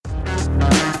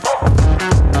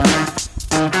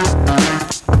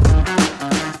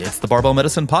Barbell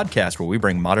Medicine Podcast, where we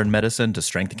bring modern medicine to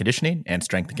strength and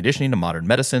conditioning to modern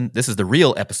medicine. This is the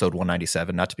real episode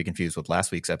 197, not to be confused with last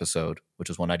week's episode, which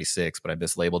was 196, but I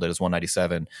mislabeled it as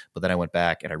 197. But then I went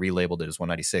back and I relabeled it as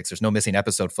 196. There's no missing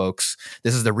episode, folks.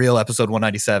 This is the real episode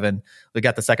 197. We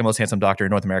got the second most handsome doctor in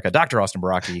North America, Dr. Austin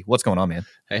Baraki. What's going on, man?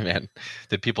 Hey, man.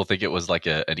 Did people think it was like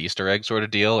an Easter egg sort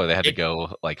of deal, or they had to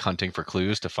go like hunting for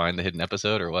clues to find the hidden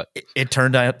episode, or what? It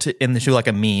turned out in the show like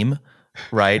a meme.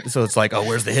 Right. So it's like, oh,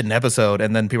 where's the hidden episode?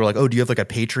 And then people are like, oh, do you have like a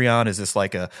Patreon? Is this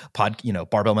like a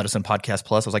Barbell Medicine Podcast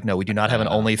Plus? I was like, no, we do not have an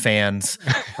OnlyFans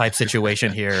type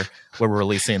situation here where we're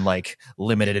releasing like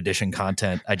limited edition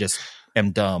content. I just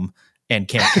am dumb and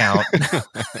can't count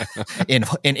in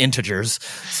integers.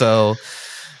 So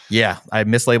yeah, I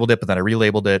mislabeled it, but then I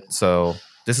relabeled it. So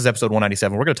this is episode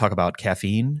 197. We're going to talk about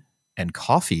caffeine and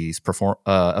coffee's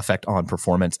effect on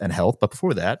performance and health. But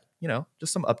before that,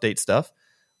 just some update stuff.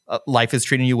 Life is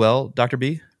treating you well, Dr.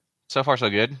 B? So far, so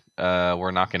good.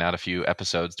 We're knocking out a few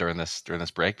episodes during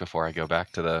this break before I go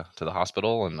back to the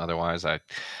hospital, and otherwise, I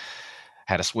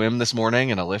had a swim this morning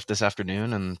and a lift this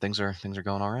afternoon, and things are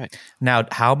going all right. Now,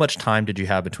 how much time did you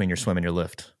have between your swim and your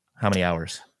lift? How many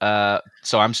hours?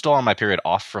 So I'm still on my period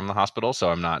off from the hospital,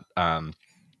 so I'm not kind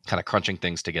of crunching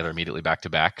things together immediately back to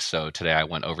back. So today I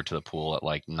went over to the pool at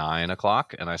like 9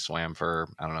 o'clock, and I swam for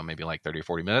maybe like 30 or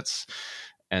 40 minutes.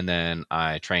 And then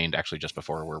I trained actually just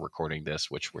before we're recording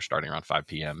this, which we're starting around 5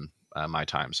 p.m. My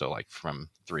time. So like from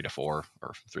 3 to 4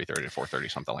 or 3:30 to 4:30,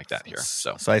 something like that here.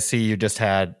 So I see you just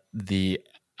had the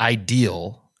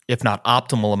ideal, if not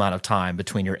optimal amount of time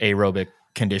between your aerobic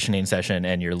conditioning session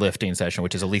and your lifting session,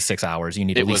 which is at least 6 hours. You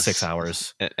need at least 6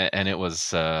 hours. And it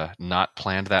was not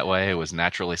planned that way. It was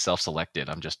naturally self-selected.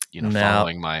 I'm just,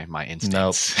 following my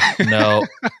instincts.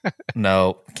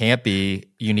 No, can't be.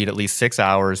 You need at least 6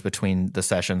 hours between the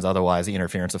sessions. Otherwise, the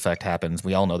interference effect happens.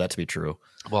 We all know that to be true.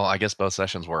 Well, I guess both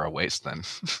sessions were a waste then.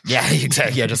 Yeah,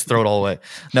 exactly. Yeah, just throw it all away.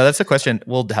 No, that's the question.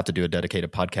 We'll have to do a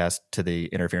dedicated podcast to the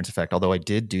interference effect. Although I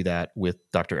did do that with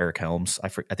Dr. Eric Helms. I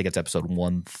think it's episode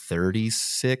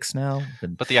 136 now.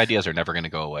 But the ideas are never going to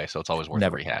go away, so it's always worth a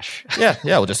rehash. Yeah,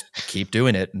 we'll just keep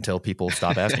doing it until people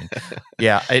stop asking.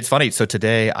 Yeah, it's funny. So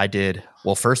today I did,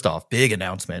 well, first off, big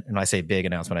announcement. And when I say big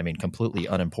announcement, I mean completely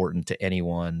unimportant to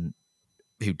anyone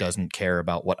who doesn't care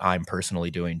about what I'm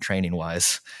personally doing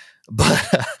training-wise.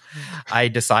 But I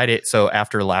decided, so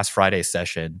after last Friday's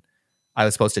session, I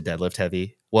was supposed to deadlift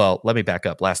heavy. Well, let me back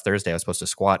up. Last Thursday, I was supposed to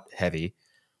squat heavy,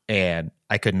 and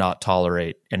I could not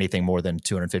tolerate anything more than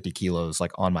 250 kilos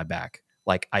like on my back.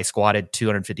 Like I squatted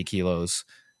 250 kilos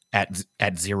at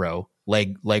 0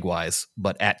 leg wise,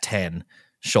 but at 10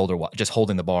 shoulder wise, just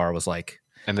holding the bar was like.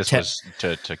 And this was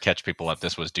to catch people up.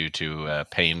 This was due to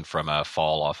pain from a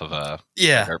fall off of a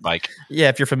dirt bike. Yeah,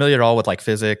 if you're familiar at all with like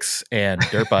physics and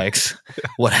dirt bikes,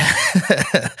 what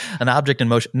an object in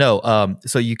motion. No,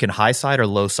 so you can high side or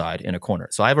low side in a corner.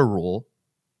 So I have a rule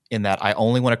in that I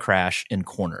only want to crash in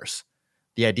corners.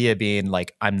 The idea being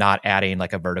like I'm not adding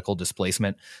like a vertical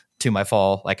displacement to my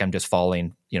fall, like I'm just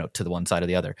falling, to the one side or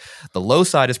the other. The low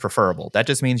side is preferable. That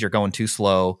just means you're going too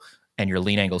slow and your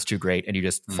lean angle is too great, and you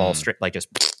just fall straight, like just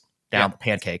down the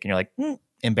pancake, and you're like,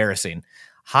 embarrassing.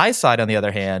 High side, on the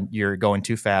other hand, you're going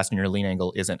too fast, and your lean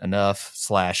angle isn't enough.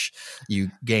 /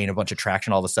 you gain a bunch of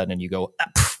traction all of a sudden, and you go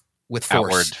with force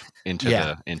outward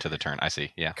into the turn. I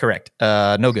see. Yeah, correct.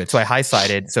 No good. So I high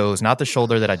sided. So it was not the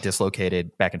shoulder that I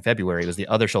dislocated back in February. It was the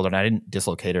other shoulder, and I didn't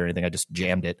dislocate it or anything. I just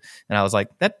jammed it, and I was like,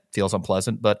 that feels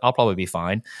unpleasant, but I'll probably be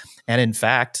fine. And in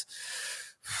fact,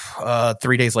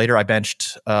 3 days later, I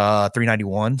benched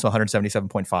 391, so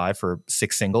 177.5 for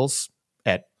 6 singles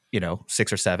at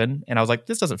 6 or 7, and I was like,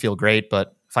 this doesn't feel great,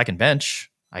 but if I can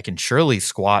bench, I can surely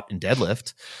squat and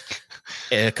deadlift.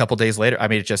 A couple days later, I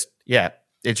mean, it's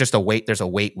just a weight. There's a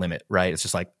weight limit, right? It's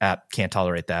just like, can't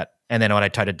tolerate that. And then when I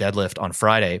tried to deadlift on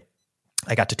Friday,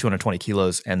 I got to 220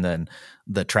 kilos, and then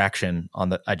the traction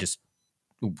I just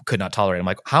could not tolerate. I'm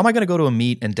like, how am I going to go to a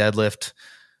meet and deadlift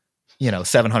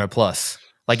 700 plus?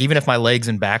 Like, even if my legs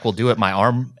and back will do it, my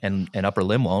arm and upper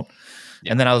limb won't.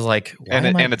 Yeah. And then I was like,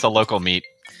 and it's a local meet.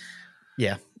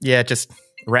 Yeah.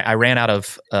 I ran out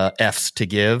of F's to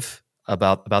give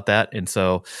about that. And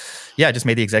so, I just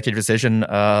made the executive decision,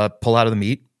 pull out of the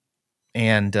meet.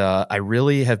 And I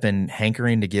really have been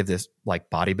hankering to give this like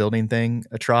bodybuilding thing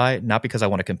a try, not because I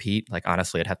want to compete. Like,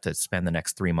 honestly, I'd have to spend the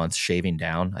next 3 months shaving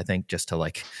down, I think, just to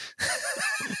like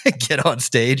get on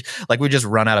stage. Like, we just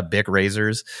run out of Bic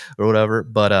razors or whatever.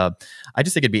 But I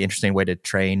just think it'd be an interesting way to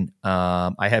train.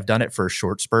 I have done it for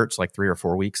short spurts, like 3 or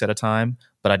 4 weeks at a time,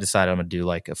 but I decided I'm going to do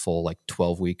like a full like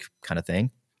 12-week kind of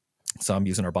thing. So I'm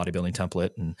using our bodybuilding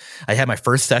template, and I had my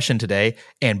first session today.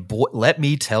 And boy, let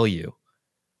me tell you,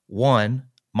 one,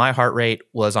 my heart rate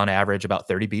was on average about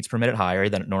 30 beats per minute higher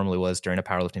than it normally was during a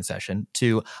powerlifting session.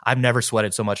 Two, I've never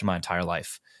sweated so much in my entire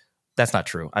life. That's not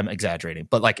true. I'm exaggerating.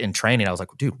 But like in training, I was like,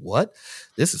 dude, what?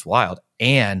 This is wild.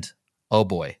 And oh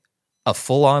boy, a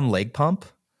full-on leg pump.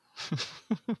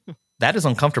 That is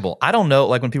uncomfortable. I don't know.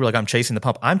 Like when people are like, I'm chasing the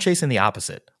pump, I'm chasing the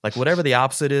opposite. Like whatever the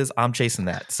opposite is, I'm chasing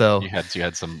that. So you had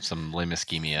some limb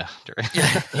ischemia during.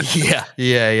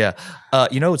 Yeah.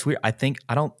 It's weird.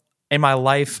 In my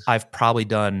life, I've probably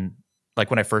done, like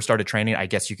when I first started training, I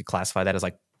guess you could classify that as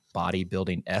like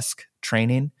bodybuilding-esque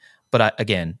training. But I,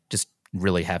 again, just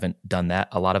really haven't done that.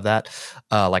 A lot of that,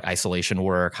 like isolation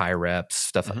work, high reps,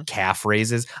 stuff, like calf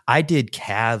raises. I did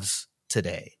calves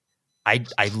today. I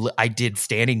did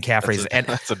standing calf raises, and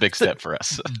that's a big step for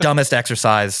us. Dumbest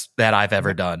exercise that I've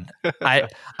ever done. I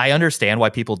understand why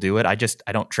people do it. I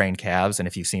don't train calves, and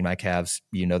if you've seen my calves,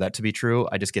 you know that to be true.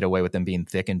 I just get away with them being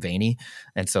thick and veiny,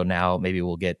 and so now maybe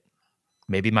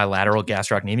my lateral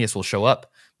gastrocnemius will show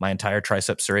up. My entire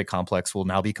tricep serrate complex will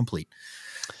now be complete.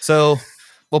 So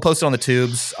we'll post it on the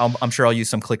tubes. I'm sure I'll use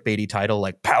some clickbaity title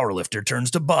like "Powerlifter turns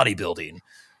to bodybuilding,"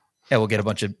 and we'll get a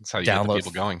bunch of That's how you downloads. Get the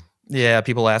people going. Yeah,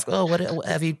 people ask, "Oh,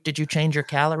 did you change your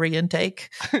calorie intake?"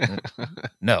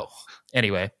 No.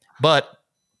 Anyway, but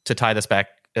to tie this back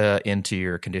into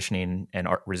your conditioning and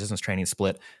resistance training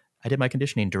split, I did my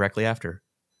conditioning directly after.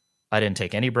 I didn't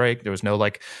take any break. There was no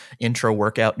like intro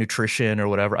workout nutrition or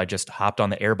whatever. I just hopped on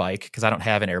the air bike because I don't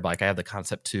have an air bike. I have the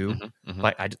Concept 2.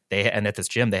 And at this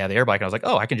gym they have the air bike. And I was like,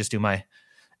 oh, I can just do my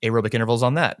aerobic intervals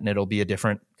on that, and it'll be a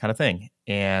different kind of thing.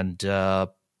 And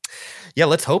yeah,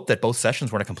 let's hope that both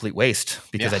sessions weren't a complete waste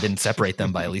because I didn't separate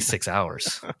them by at least 6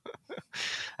 hours.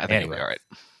 I think it'll be all right.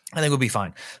 I think we'll be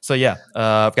fine. So yeah,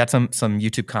 I've got some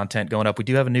YouTube content going up. We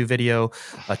do have a new video,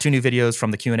 2 new videos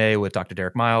from the Q&A with Dr.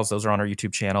 Derek Miles. Those are on our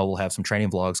YouTube channel. We'll have some training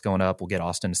vlogs going up. We'll get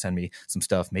Austin to send me some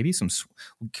stuff. Maybe can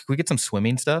we get some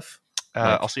swimming stuff?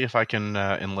 I'll see if I can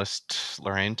enlist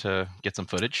Lorraine to get some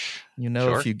footage.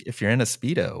 Sure. if you're in a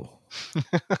Speedo.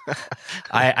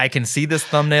 I can see this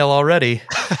thumbnail already.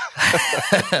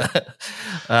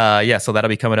 So that'll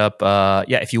be coming up.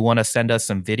 If you want to send us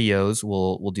some videos,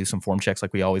 we'll do some form checks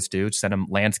like we always do. Send them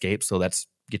landscape. So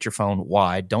get your phone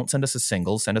wide. Don't send us a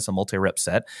single. Send us a multi-rep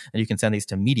set. And you can send these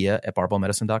to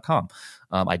media@barbellmedicine.com.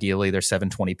 Ideally, they're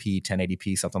 720p,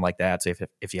 1080p, something like that. So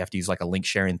if you have to use like a link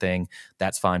sharing thing,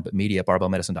 that's fine. But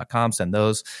media@barbellmedicine.com, send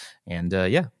those. And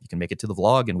you can make it to the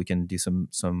vlog and we can do some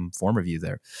form review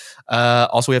there.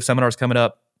 Also, we have seminars coming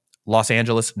up. Los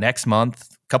Angeles next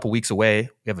month, a couple weeks away.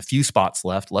 We have a few spots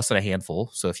left, less than a handful.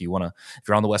 So if you're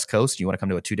on the West Coast, you want to come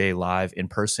to a 2-day live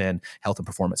in-person health and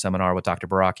performance seminar with Dr.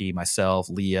 Baraki, myself,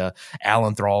 Leah,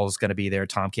 Alan Thrall is going to be there,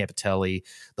 Tom Campitelli,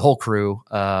 the whole crew.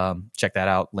 Check that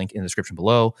out. Link in the description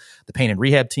below. The pain and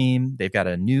rehab team, they've got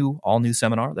all new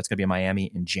seminar that's going to be in Miami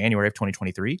in January of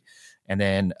 2023. And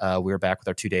then we're back with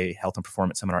our 2-day health and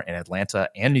performance seminar in Atlanta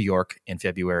and New York in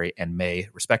February and May,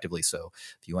 respectively. So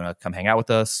if you want to come hang out with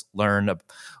us, learn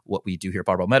what we do here at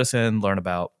Barbell Medicine, learn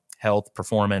about health,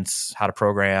 performance, how to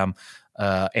program,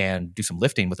 and do some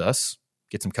lifting with us,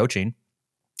 get some coaching,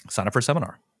 sign up for a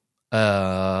seminar.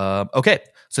 Okay,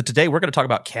 so today we're going to talk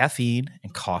about caffeine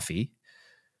and coffee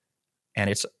and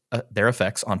its their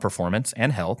effects on performance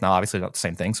and health. Now, obviously not the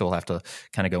same thing, so we'll have to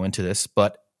kind of go into this.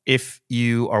 But if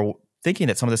you are thinking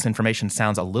that some of this information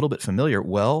sounds a little bit familiar,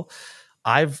 well,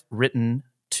 I've written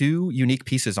 2 unique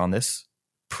pieces on this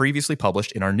previously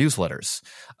published in our newsletters.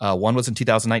 One was in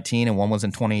 2019 and one was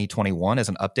in 2021 as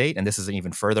an update. And this is an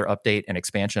even further update and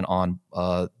expansion on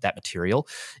that material.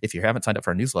 If you haven't signed up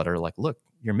for our newsletter, look,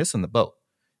 you're missing the boat.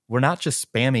 We're not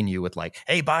just spamming you with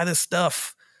hey, buy this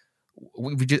stuff.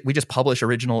 We just publish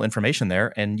original information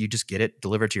there and you just get it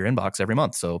delivered to your inbox every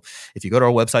month. So if you go to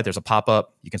our website, there's a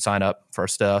pop-up. You can sign up for our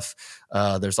stuff.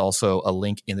 There's also a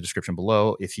link in the description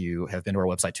below if you have been to our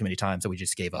website too many times that we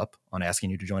just gave up on asking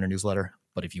you to join our newsletter.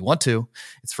 But if you want to,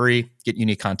 it's free, get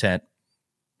unique content.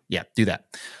 Yeah, do that.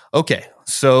 Okay,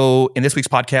 so in this week's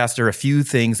podcast, there are a few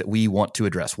things that we want to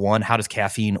address. 1, how does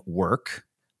caffeine work?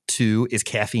 2, is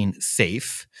caffeine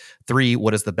safe? 3,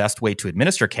 what is the best way to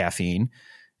administer caffeine?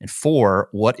 And 4,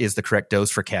 what is the correct dose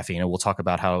for caffeine? And we'll talk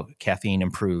about how caffeine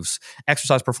improves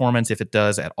exercise performance, if it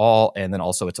does at all, and then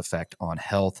also its effect on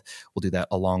health. We'll do that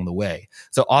along the way.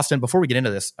 So, Austin, before we get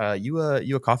into this, you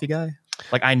a coffee guy?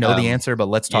 I know the answer, but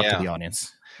let's talk to the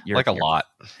audience. A lot.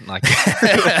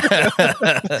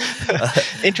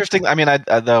 Interesting. I mean,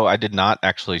 though I did not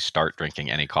actually start drinking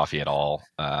any coffee at all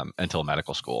until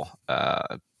medical school.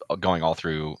 Going all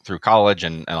through college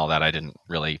and all that, I didn't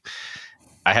really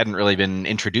I hadn't really been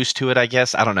introduced to it, I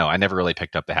guess. I don't know. I never really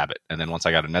picked up the habit. And then once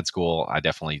I got in med school, I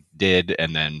definitely did.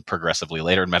 And then progressively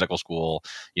later in medical school,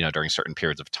 during certain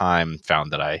periods of time,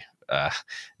 found that I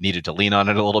needed to lean on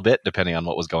it a little bit, depending on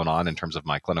what was going on in terms of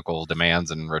my clinical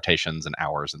demands and rotations and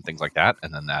hours and things like that.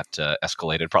 And then that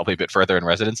escalated probably a bit further in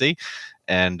residency.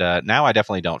 And now I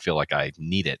definitely don't feel like I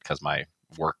need it because my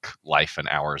work life and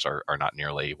hours are not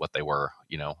nearly what they were,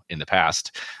 in the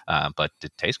past. But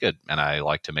it tastes good, and I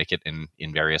like to make it in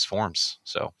various forms.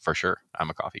 So for sure, I'm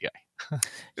a coffee guy.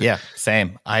 Yeah,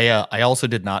 same. I also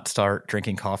did not start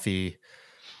drinking coffee.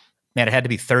 Man, it had to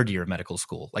be third year of medical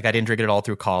school. Like I didn't drink it at all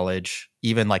through college.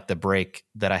 Even like the break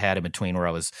that I had in between where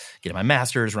I was getting my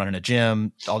master's, running a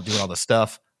gym, doing all this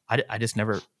stuff. I just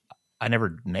never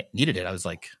needed it. I was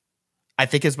like, I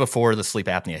think it's before the sleep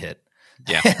apnea hit.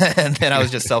 Yeah. And then I was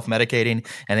just self-medicating.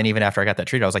 And then even after I got that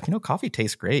treated, I was like, coffee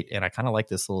tastes great. And I kind of like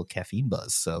this little caffeine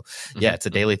buzz. So yeah, it's a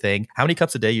daily thing. How many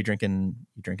cups a day you drinking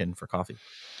for coffee?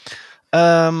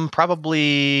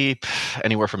 Probably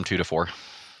anywhere from 2 to 4.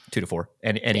 2 to 4.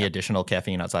 And any additional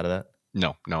caffeine outside of that?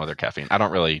 No other caffeine. I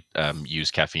don't really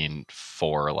use caffeine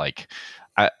for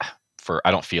I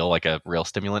don't feel like a real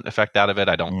stimulant effect out of it.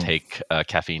 I don't take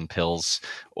caffeine pills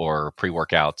or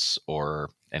pre-workouts or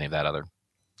any of that other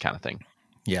kind of thing.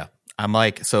 Yeah. I'm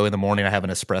like, so in the morning I have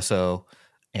an espresso,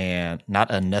 and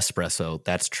not a Nespresso.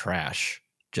 That's trash.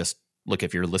 Just look,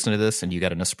 if you're listening to this and you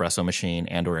got an espresso machine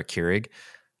and or a Keurig,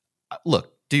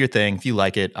 look, do your thing. If you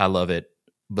like it, I love it.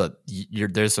 But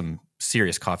there's some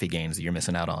serious coffee gains that you're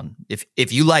missing out on. If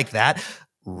you like that,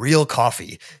 real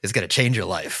coffee is going to change your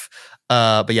life.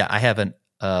 But yeah, I have an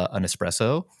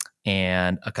espresso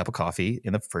and a cup of coffee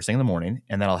in the first thing in the morning,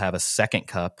 and then I'll have a second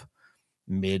cup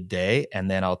midday, and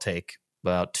then I'll take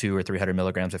about 200 or 300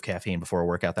 milligrams of caffeine before a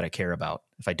workout that I care about.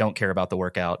 If I don't care about the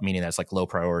workout, meaning that's like low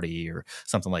priority or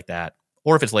something like that,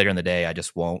 or if it's later in the day, I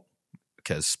just won't,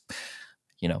 because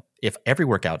if every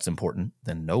workout's important,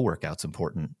 then no workout's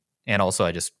important. And also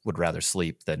I just would rather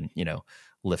sleep than,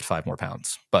 lift 5 more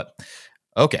pounds. But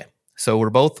okay. So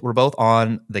we're both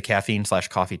on the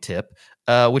caffeine/coffee tip,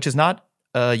 which is not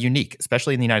unique,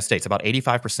 especially in the United States. About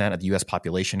 85% of the U.S.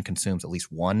 population consumes at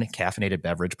least one caffeinated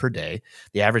beverage per day.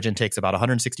 The average intake is about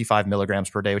 165 milligrams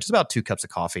per day, which is about 2 cups of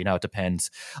coffee. Now, it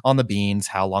depends on the beans,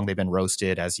 how long they've been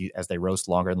roasted. As they roast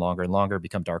longer and longer and longer,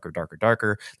 become darker.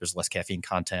 There's less caffeine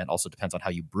content. Also depends on how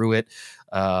you brew it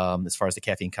as far as the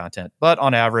caffeine content. But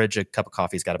on average, a cup of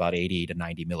coffee's got about 80 to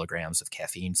 90 milligrams of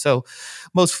caffeine. So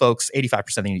most folks,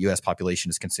 85% of the U.S. population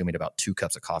is consuming about 2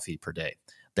 cups of coffee per day.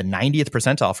 The 90th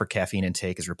percentile for caffeine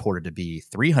intake is reported to be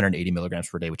 380 milligrams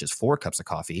per day, which is 4 cups of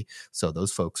coffee. So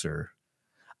those folks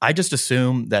I just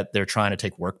assume that they're trying to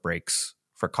take work breaks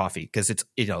for coffee because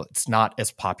it's not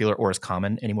as popular or as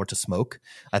common anymore to smoke.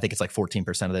 I think it's like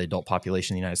 14% of the adult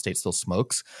population in the United States still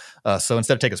smokes. So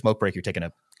instead of taking a smoke break, you're taking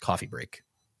a coffee break.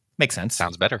 Makes sense.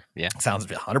 Sounds better. Yeah. Sounds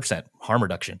 100% harm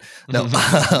reduction. No.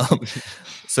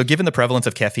 So given the prevalence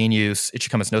of caffeine use, it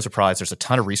should come as no surprise. There's a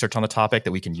ton of research on the topic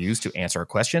that we can use to answer our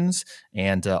questions.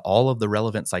 And all of the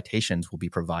relevant citations will be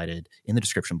provided in the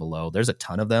description below. There's a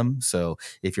ton of them. So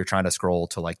if you're trying to scroll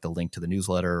to like the link to the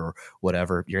newsletter or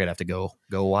whatever, you're going to have to go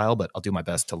a while, but I'll do my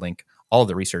best to link all of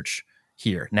the research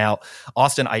here. Now,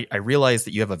 Austin, I realize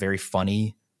that you have a very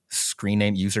funny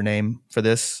username for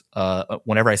this.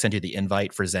 Whenever I send you the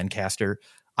invite for Zencastr,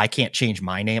 I can't change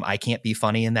my name. I can't be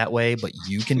funny in that way, but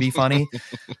you can be funny.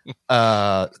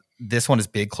 This one is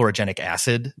big chlorogenic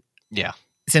acid. Yeah.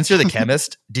 Since you're the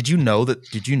chemist, did you know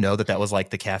that was like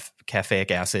the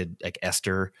caffeic acid, like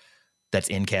ester that's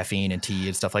in caffeine and tea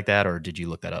and stuff like that? Or did you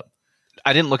look that up?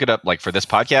 I didn't look it up like for this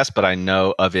podcast, but I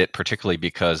know of it particularly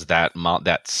because that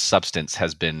substance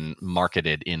has been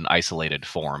marketed in isolated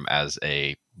form as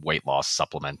a weight loss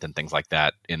supplement and things like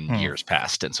that in years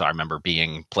past. And so I remember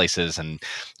being places and,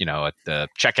 at the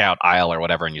checkout aisle or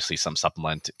whatever, and you see some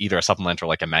supplement, either a supplement or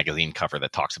like a magazine cover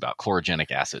that talks about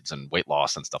chlorogenic acids and weight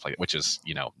loss and stuff like that, which is,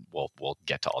 we'll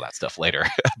get to all that stuff later.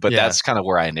 But that's kind of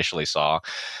where I initially saw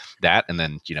that. And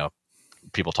then,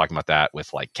 people talking about that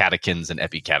with like catechins and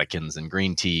epicatechins and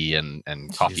green tea and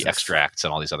coffee extracts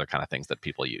and all these other kind of things that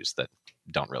people use that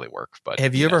don't really work. But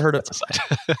have you ever heard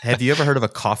of a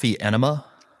coffee enema?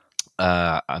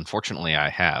 Unfortunately, I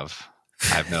have.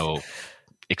 I have no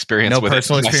experience with it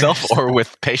myself or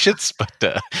with patients,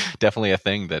 but definitely a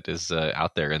thing that is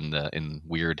out there in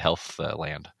weird health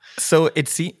land. So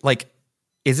is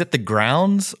it the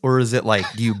grounds, or is it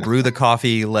like, do you brew the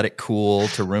coffee, let it cool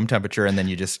to room temperature, and then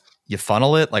you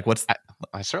funnel it? Like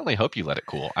I certainly hope you let it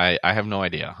cool. I have no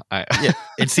idea.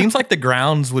 It seems like the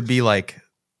grounds would be like,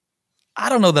 I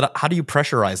don't know how do you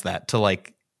pressurize that to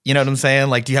like You know what I'm saying?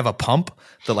 Like, do you have a pump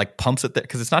that like pumps it there?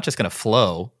 Because it's not just going to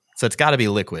flow. So it's got to be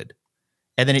liquid.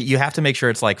 And then you have to make sure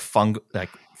it's like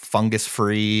fungus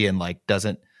free and like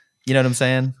doesn't, you know what I'm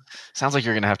saying? Sounds like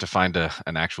you're going to have to find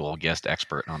an actual guest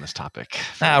expert on this topic.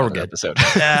 We're good. Episode.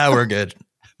 We're good.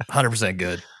 100%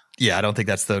 good. Yeah, I don't think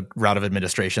that's the route of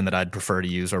administration that I'd prefer to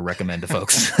use or recommend to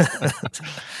folks.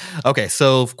 Okay,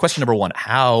 so question number 1,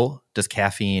 how does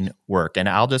caffeine work? And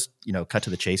I'll just, cut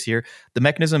to the chase here. The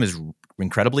mechanism is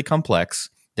incredibly complex.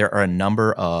 There are a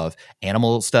number of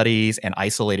animal studies and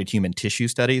isolated human tissue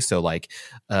studies. So like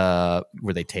where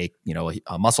they take,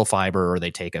 a muscle fiber, or they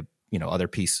take a other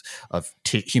piece of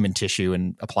human tissue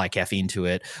and apply caffeine to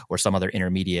it, or some other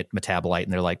intermediate metabolite.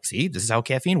 And they're like, see, this is how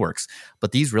caffeine works.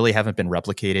 But these really haven't been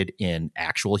replicated in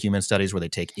actual human studies where they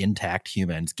take intact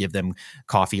humans, give them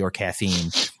coffee or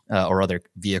caffeine or other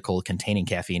vehicle containing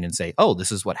caffeine and say, oh,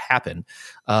 this is what happened.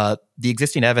 The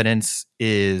existing evidence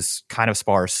is kind of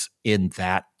sparse in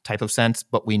that type of sense,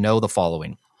 but we know the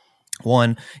following.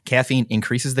 1, caffeine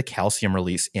increases the calcium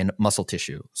release in muscle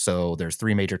tissue. So there's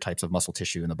 3 major types of muscle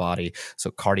tissue in the body.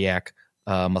 So cardiac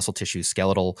muscle tissue,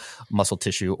 skeletal muscle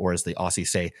tissue, or as the Aussies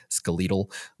say,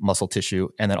 skeletal muscle tissue,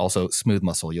 and then also smooth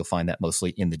muscle. You'll find that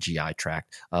mostly in the GI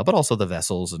tract, but also the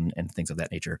vessels and things of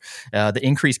that nature. The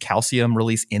increased calcium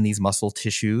release in these muscle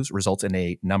tissues results in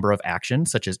a number of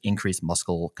actions, such as increased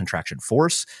muscle contraction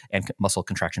force and muscle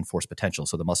contraction force potential.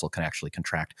 So the muscle can actually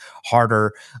contract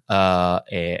harder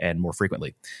and more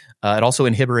frequently. It also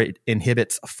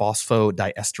inhibits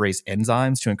phosphodiesterase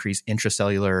enzymes to increase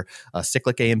intracellular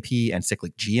cyclic AMP and cyclic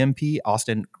GMP.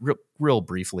 Austin, real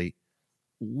briefly,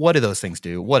 what do those things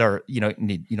do? What are, you don't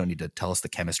need to tell us the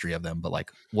chemistry of them, but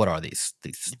like, what are these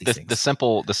things?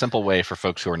 The simple way for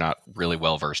folks who are not really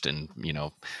well versed in,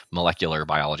 molecular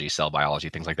biology, cell biology,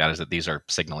 things like that, is that these are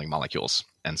signaling molecules.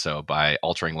 And so by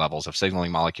altering levels of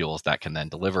signaling molecules, that can then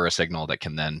deliver a signal that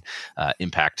can then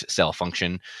impact cell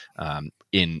function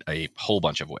in a whole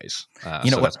bunch of ways.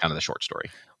 So that's kind of the short story.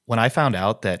 When I found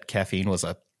out that caffeine was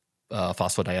a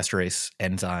phosphodiesterase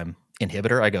enzyme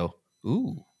inhibitor, I go,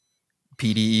 ooh,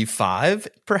 PDE5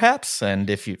 perhaps. And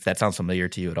if that sounds familiar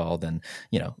to you at all, then,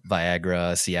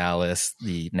 Viagra, Cialis,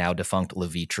 the now defunct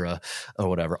Levitra or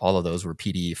whatever, all of those were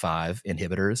PDE5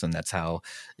 inhibitors. And that's how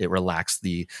it relaxed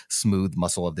the smooth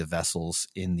muscle of the vessels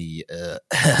in the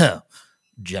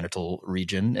genital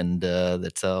region. And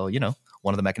that's,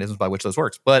 one of the mechanisms by which those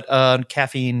works. But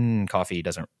caffeine coffee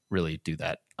doesn't really do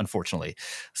that, unfortunately.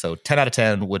 So 10 out of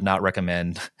 10 would not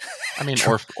recommend. I mean,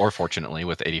 or fortunately,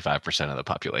 with 85% of the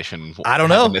population, I don't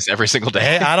know this every single day.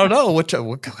 Hey, I don't know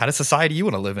what kind of society you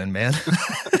want to live in, man.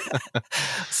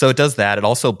 So it does that. It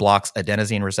also blocks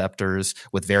adenosine receptors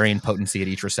with varying potency at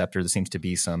each receptor. There seems to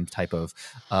be some type of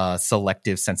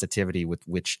selective sensitivity with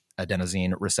which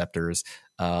adenosine receptors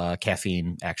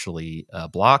caffeine actually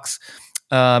blocks.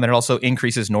 And it also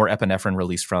increases norepinephrine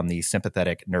release from the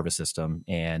sympathetic nervous system.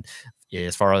 And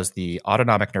as far as the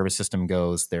autonomic nervous system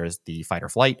goes, there's the fight or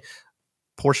flight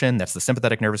portion. That's the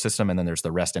sympathetic nervous system. And then there's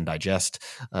the rest and digest,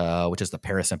 which is the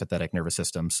parasympathetic nervous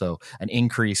system. So an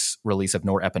increased release of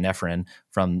norepinephrine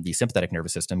from the sympathetic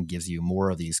nervous system gives you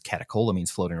more of these catecholamines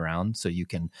floating around. So you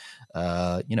can,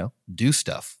 do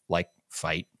stuff like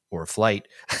fight or flight,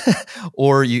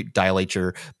 or you dilate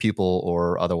your pupil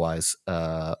or otherwise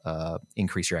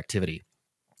increase your activity.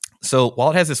 So while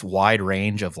it has this wide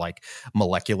range of like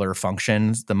molecular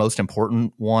functions, the most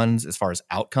important ones as far as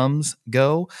outcomes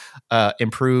go,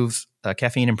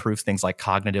 caffeine improves things like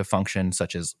cognitive function,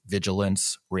 such as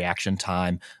vigilance, reaction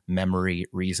time, memory,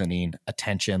 reasoning,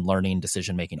 attention, learning,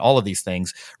 decision-making, all of these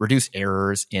things, reduce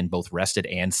errors in both rested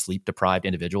and sleep-deprived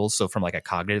individuals. So from like a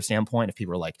cognitive standpoint, if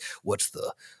people are like, what's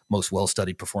the most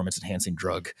well-studied performance-enhancing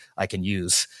drug I can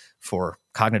use for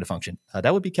cognitive function?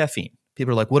 That would be caffeine.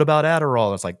 People are like, what about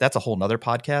Adderall? It's like, that's a whole nother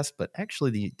podcast, but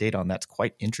actually the data on that's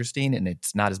quite interesting, and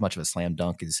it's not as much of a slam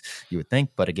dunk as you would think.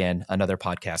 But again, another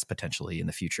podcast potentially in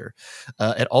the future.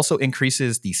 It also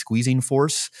increases the squeezing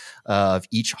force of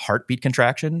each heartbeat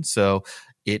contraction. So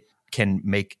it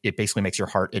basically makes your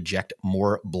heart eject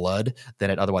more blood than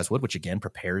it otherwise would, which again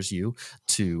prepares you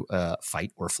to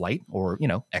fight or flight or,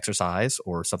 exercise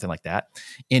or something like that.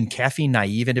 In caffeine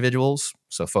naive individuals,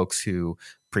 so folks who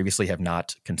previously have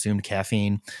not consumed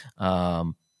caffeine,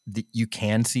 you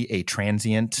can see a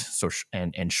transient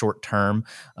and short-term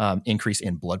increase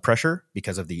in blood pressure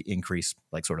because of the increased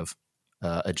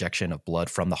ejection of blood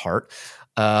from the heart.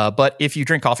 But if you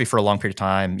drink coffee for a long period of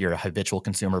time, you're a habitual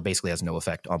consumer, basically has no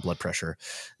effect on blood pressure.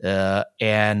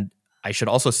 And I should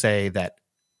also say that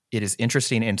it is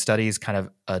interesting in studies kind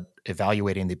of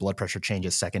evaluating the blood pressure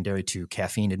changes secondary to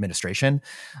caffeine administration.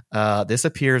 This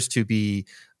appears to be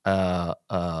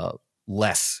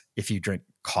less if you drink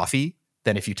coffee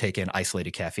than if you take in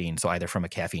isolated caffeine. So either from a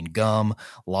caffeine gum,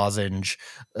 lozenge,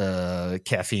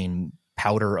 caffeine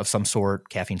powder of some sort,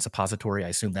 caffeine suppository. I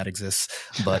assume that exists,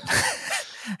 but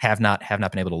have not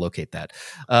been able to locate that.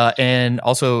 And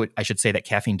also, I should say that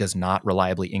caffeine does not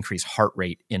reliably increase heart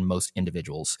rate in most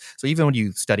individuals. So even when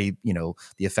you study, the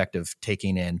effect of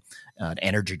taking in an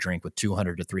energy drink with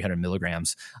 200 to 300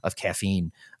 milligrams of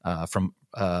caffeine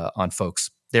on folks,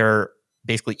 they're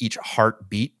basically each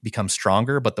heartbeat becomes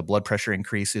stronger, but the blood pressure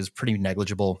increase is pretty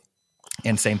negligible.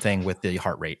 And same thing with the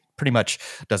heart rate. Pretty much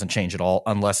doesn't change at all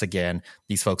unless, again,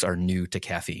 these folks are new to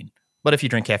caffeine. But if you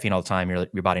drink caffeine all the time,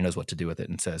 your body knows what to do with it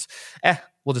and says,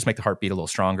 we'll just make the heartbeat a little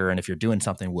stronger. And if you're doing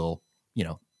something,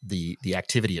 the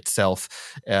activity itself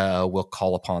will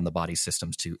call upon the body's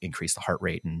systems to increase the heart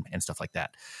rate and stuff like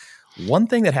that. One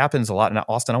thing that happens a lot, and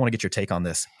Austin, I want to get your take on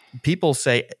this. People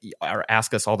say or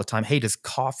ask us all the time, hey, does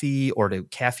coffee or do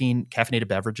caffeinated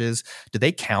beverages, do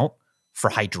they count for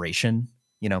hydration?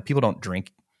 People don't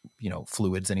drink,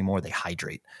 fluids anymore. They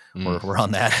hydrate. We're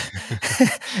on that.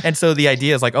 And so the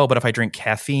idea is like, but if I drink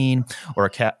caffeine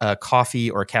or a coffee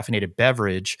or a caffeinated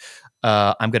beverage,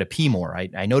 I'm going to pee more.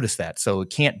 I noticed that. So it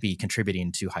can't be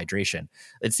contributing to hydration.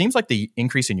 It seems like the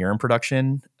increase in urine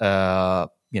production,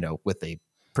 with a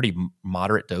pretty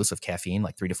moderate dose of caffeine,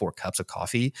 like 3 to 4 cups of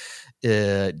coffee,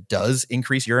 does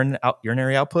increase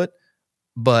urinary output.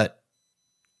 But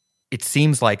it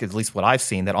seems like, at least what I've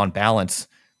seen, that on balance,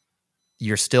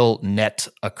 you're still net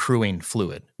accruing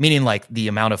fluid, meaning like the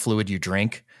amount of fluid you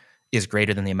drink is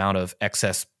greater than the amount of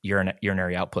excess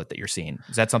urinary output that you're seeing.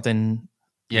 Is that something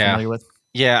you're familiar with?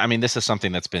 Yeah. I mean, this is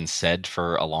something that's been said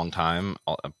for a long time.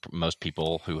 Most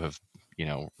people who have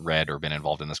read or been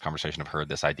involved in this conversation have heard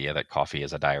this idea that coffee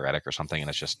is a diuretic or something, and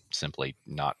it's just simply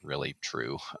not really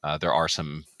true. There are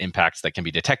some impacts that can be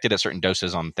detected at certain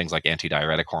doses on things like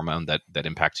antidiuretic hormone that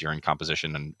impacts urine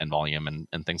composition and volume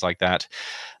and things like that.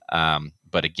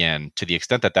 But again, to the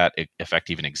extent that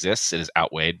effect even exists, it is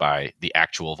outweighed by the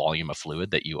actual volume of fluid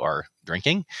that you are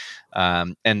drinking.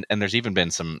 And there's even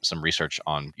been some research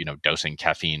on dosing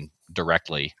caffeine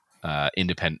directly,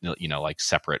 independent, like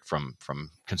separate from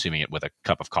consuming it with a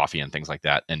cup of coffee and things like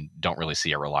that, and don't really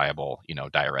see a reliable,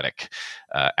 diuretic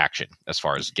action as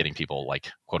far as getting people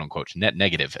like quote unquote net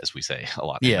negative, as we say a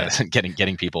lot in medicine,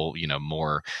 getting people,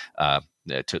 more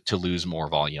to lose more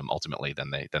volume ultimately than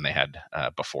they had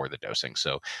before the dosing.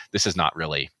 So this is not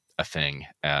really a thing,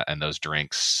 and those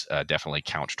drinks definitely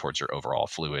count towards your overall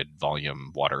fluid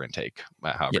volume, water intake,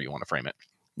 however you want to frame it.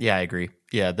 Yeah, I agree.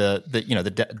 Yeah,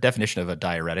 the definition of a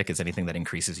diuretic is anything that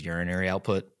increases urinary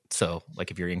output. So, like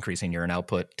if you're increasing urine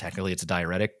output, technically it's a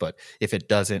diuretic. But if it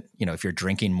doesn't, if you're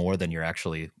drinking more than you're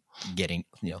actually getting,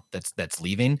 that's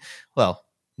leaving, well,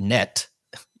 net,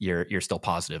 you're still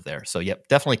positive there. So, yep,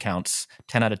 definitely counts.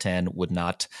 10 out of 10 would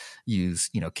not use,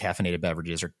 caffeinated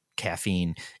beverages or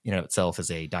caffeine itself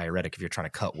as a diuretic if you're trying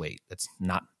to cut weight. That's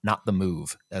not the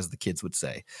move, as the kids would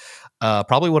say.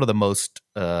 Probably one of the most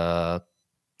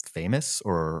famous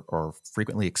or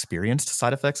frequently experienced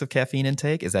side effects of caffeine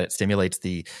intake is that it stimulates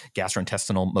the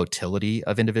gastrointestinal motility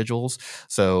of individuals.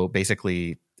 So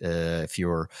basically, if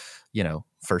you're,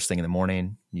 first thing in the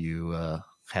morning, you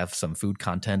have some food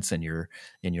contents in your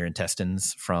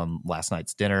intestines from last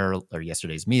night's dinner or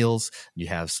yesterday's meals, you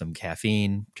have some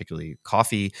caffeine, particularly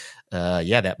coffee,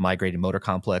 that migrated motor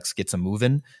complex gets them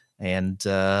moving, and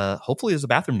hopefully there's a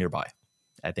bathroom nearby.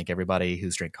 I think everybody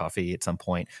who's drank coffee at some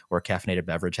point or a caffeinated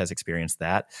beverage has experienced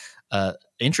that.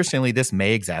 Interestingly, this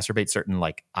may exacerbate certain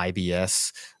like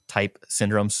IBS type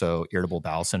syndromes, so irritable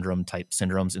bowel syndrome type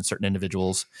syndromes in certain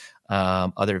individuals.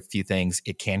 Other few things,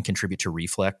 it can contribute to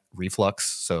reflux.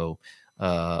 So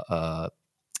the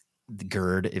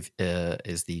GERD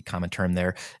is the common term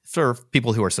there for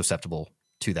people who are susceptible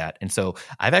to that. And so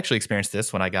I've actually experienced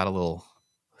this when I got a little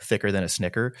thicker than a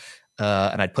Snicker,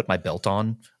 and I'd put my belt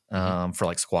on for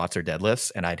like squats or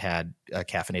deadlifts, and I'd had a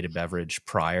caffeinated beverage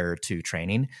prior to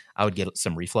training, I would get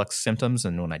some reflux symptoms.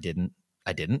 And when I didn't.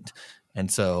 And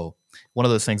so one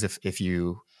of those things,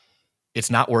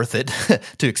 it's not worth it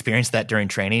to experience that during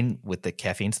training with the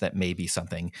caffeine. So that may be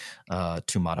something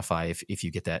to modify if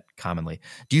you get that commonly.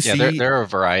 Do you see? There are a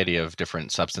variety of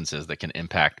different substances that can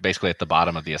impact. Basically, at the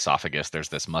bottom of the esophagus, there's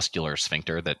this muscular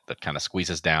sphincter that kind of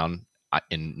squeezes down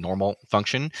in normal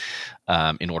function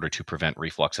in order to prevent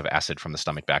reflux of acid from the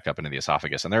stomach back up into the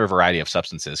esophagus. And there are a variety of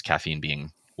substances, caffeine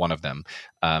being one of them,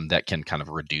 that can kind of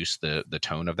reduce the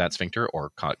tone of that sphincter or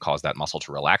cause that muscle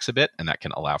to relax a bit, and that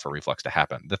can allow for reflux to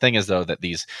happen. The thing is, though, that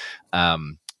these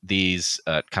these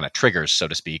kind of triggers, so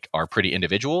to speak, are pretty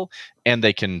individual, and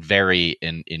they can vary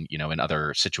in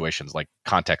other situations, like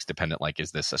context dependent. Like,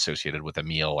 is this associated with a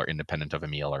meal or independent of a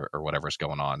meal, or whatever's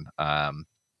going on?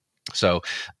 So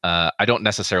I don't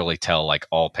necessarily tell like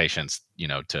all patients,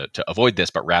 to avoid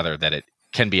this, but rather that it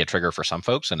can be a trigger for some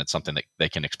folks, and it's something that they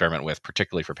can experiment with,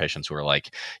 particularly for patients who are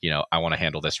like, I want to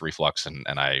handle this reflux, and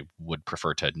I would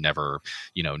prefer to never,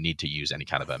 need to use any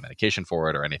kind of a medication for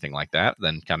it or anything like that.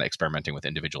 Then kind of experimenting with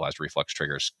individualized reflux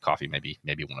triggers, coffee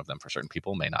maybe one of them for certain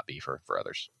people, may not be for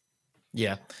others.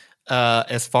 Yeah.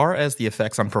 As far as the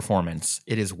effects on performance,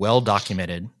 it is well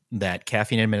documented that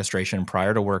caffeine administration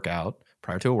prior to a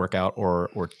workout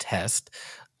or test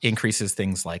increases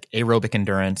things like aerobic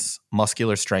endurance,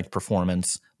 muscular strength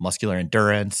performance, muscular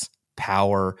endurance,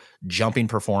 power, jumping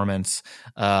performance,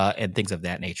 and things of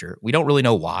that nature. We don't really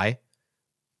know why,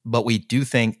 but we do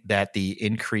think that the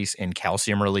increase in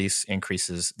calcium release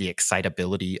increases the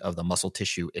excitability of the muscle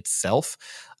tissue itself.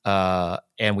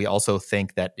 And we also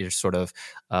think that there's sort of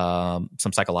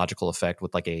some psychological effect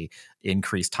with like a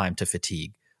increased time to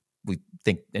fatigue. We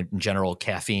think in general,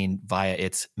 caffeine via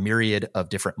its myriad of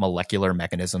different molecular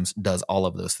mechanisms does all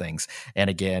of those things. And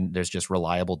again, there's just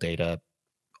reliable data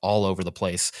all over the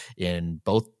place in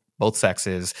both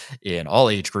sexes, in all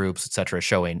age groups, et cetera,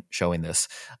 showing this.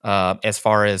 As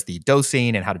far as the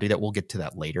dosing and how to do that, we'll get to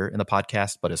that later in the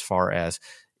podcast. But as far as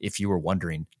if you were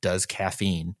wondering, does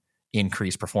caffeine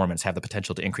increase performance, have the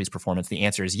potential to increase performance? The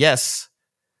answer is yes.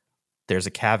 There's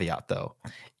a caveat though.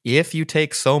 If you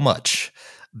take so much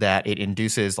that it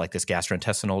induces like this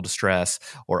gastrointestinal distress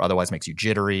or otherwise makes you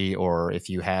jittery, or if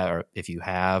you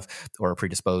have or are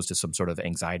predisposed to some sort of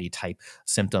anxiety type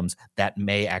symptoms, that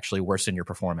may actually worsen your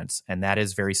performance. And that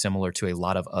is very similar to a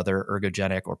lot of other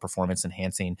ergogenic or performance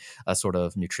enhancing sort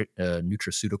of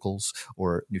nutraceuticals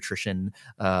or nutrition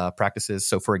practices.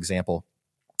 So for example,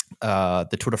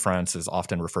 the Tour de France is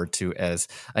often referred to as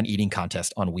an eating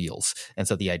contest on wheels. And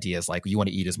so the idea is like you want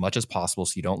to eat as much as possible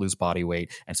so you don't lose body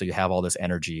weight. And so you have all this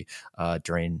energy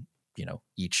during,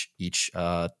 each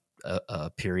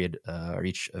period or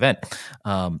each event.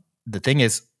 The thing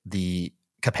is, the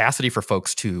capacity for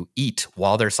folks to eat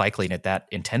while they're cycling at that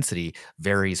intensity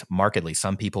varies markedly.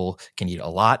 Some people can eat a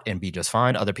lot and be just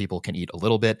fine. Other people can eat a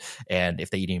little bit, and if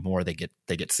they eat any more, they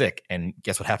get sick. And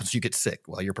guess what happens? You get sick.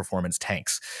 Well, your performance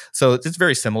tanks. So it's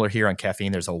very similar here on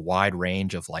caffeine. There's a wide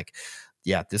range of like,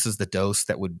 yeah, this is the dose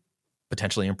that would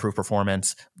potentially improve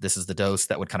performance. This is the dose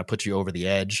that would kind of put you over the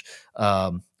edge.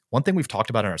 One thing we've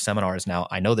talked about in our seminars now,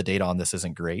 I know the data on this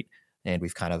isn't great, and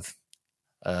we've kind of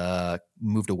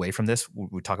moved away from this.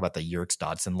 We talk about the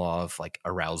Yerkes-Dodson law of like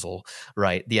arousal,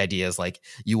 right? The idea is like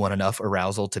you want enough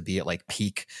arousal to be at like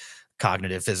peak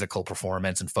cognitive, physical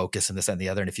performance and focus and this and the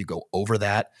other. And if you go over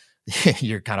that,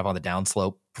 you're kind of on the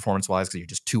downslope performance-wise because you're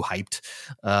just too hyped.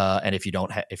 And if you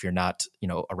don't, if you're not,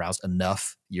 aroused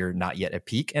enough, you're not yet at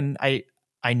peak. And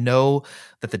I know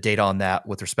that the data on that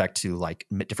with respect to like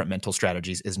different mental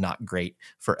strategies is not great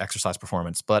for exercise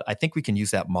performance, but I think we can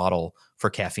use that model for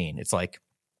caffeine. It's like,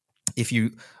 if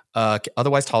you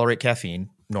otherwise tolerate caffeine,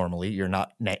 normally you're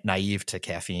not naive to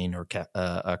caffeine or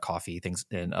coffee, things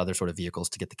and other sort of vehicles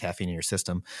to get the caffeine in your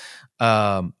system.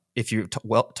 If you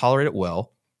tolerate it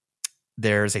well,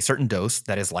 there's a certain dose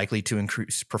that is likely to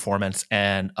increase performance.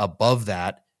 And above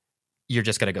that, you're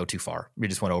just going to go too far. You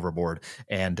just went overboard,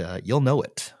 and you'll know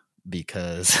it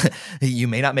because you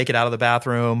may not make it out of the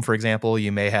bathroom. For example,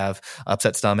 you may have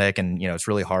upset stomach, and it's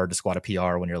really hard to squat a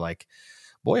PR when you're like,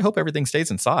 boy, I hope everything stays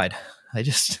inside.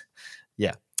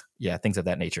 Yeah, things of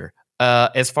that nature.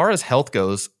 As far as health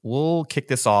goes, we'll kick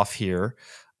this off here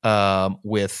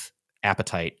with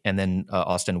appetite. And then,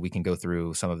 Austin, we can go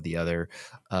through some of the other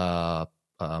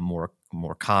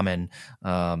more common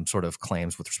sort of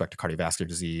claims with respect to cardiovascular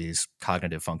disease,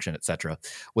 cognitive function, et cetera.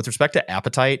 With respect to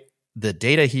appetite, the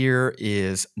data here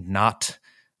is not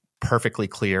perfectly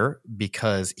clear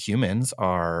because humans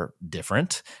are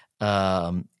different.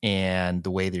 And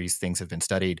the way these things have been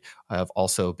studied have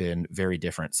also been very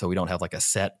different. So we don't have like a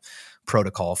set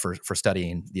protocol for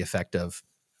studying the effect of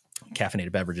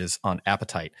caffeinated beverages on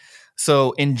appetite.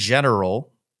 So in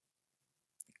general,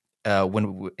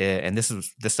 this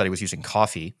study was using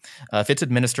coffee. If it's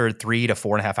administered 3 to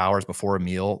 4.5 hours before a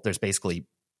meal, there's basically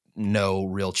no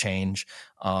real change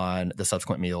on the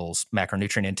subsequent meal's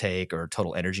macronutrient intake or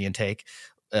total energy intake.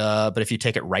 But if you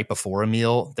take it right before a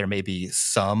meal, there may be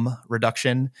some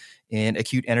reduction in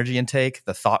acute energy intake.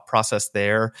 The thought process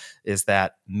there is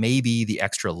that maybe the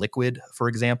extra liquid, for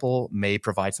example, may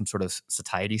provide some sort of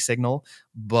satiety signal.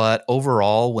 But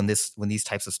overall, when these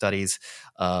types of studies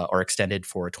are extended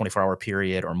for a 24-hour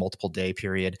period or multiple day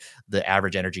period, the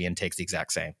average energy intake is the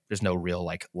exact same. There's no real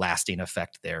like lasting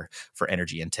effect there for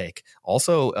energy intake.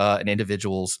 Also, in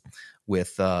individuals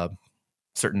with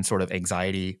certain sort of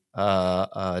anxiety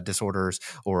disorders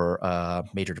or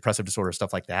major depressive disorders,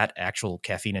 stuff like that, actual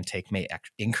caffeine intake may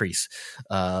increase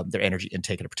their energy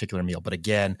intake at a particular meal. But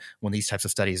again, when these types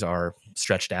of studies are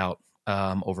stretched out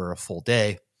over a full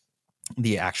day,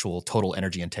 the actual total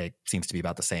energy intake seems to be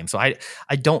about the same. So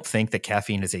I don't think that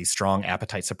caffeine is a strong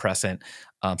appetite suppressant,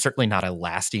 certainly not a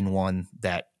lasting one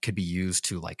that could be used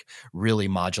to like really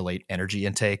modulate energy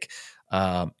intake.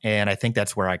 And I think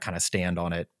that's where I kind of stand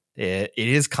on it. It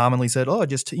is commonly said,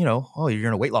 you're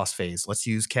in a weight loss phase, let's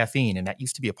use caffeine. And that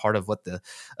used to be a part of what the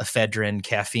ephedrine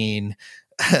caffeine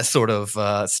sort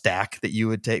of stack that you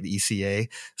would take, the ECA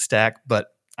stack. But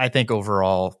I think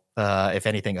overall, if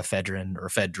anything, ephedrine or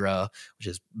ephedra, which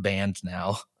is banned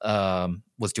now,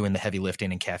 was doing the heavy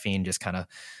lifting, and caffeine just kind of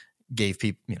gave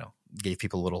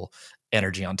people a little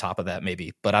energy on top of that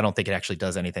maybe. But I don't think it actually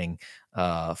does anything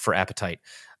for appetite.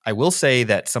 I will say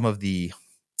that some of the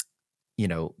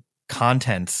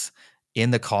contents in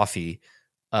the coffee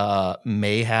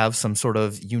may have some sort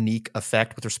of unique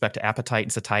effect with respect to appetite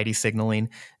and satiety signaling.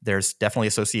 There's definitely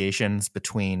associations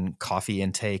between coffee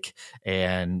intake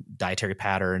and dietary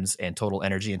patterns and total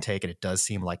energy intake. And it does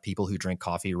seem like people who drink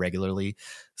coffee regularly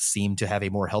seem to have a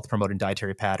more health promoting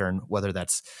dietary pattern, whether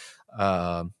that's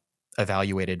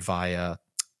evaluated via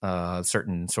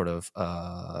certain sort of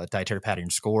dietary pattern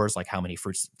scores, like how many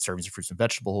servings of fruits and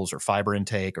vegetables, or fiber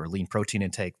intake, or lean protein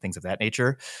intake, things of that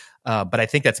nature. But I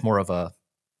think that's more of a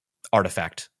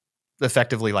artifact.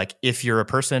 Effectively, like if you're a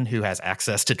person who has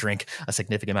access to drink a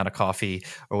significant amount of coffee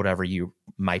or whatever, you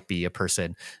might be a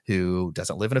person who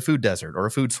doesn't live in a food desert or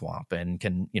a food swamp and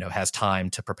can, has time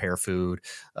to prepare food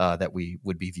that we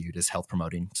would be viewed as health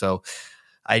promoting. So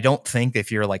I don't think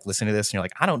if you're like listening to this and you're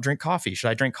like, I don't drink coffee, should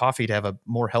I drink coffee to have a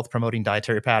more health promoting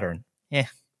dietary pattern? I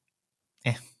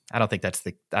don't think that's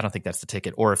the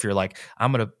ticket. Or if you're like,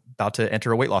 I'm about to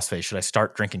enter a weight loss phase, should I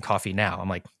start drinking coffee now? I'm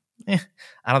like,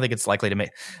 I don't think that's likely to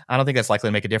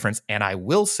make a difference. And I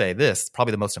will say this,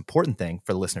 probably the most important thing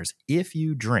for the listeners: if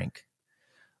you drink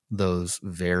those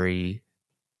very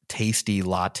tasty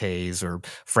lattes or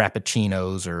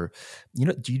frappuccinos, or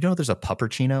do you know there's a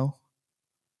puppuccino?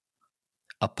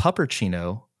 A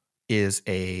puppuccino is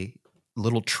a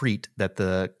little treat that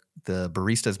the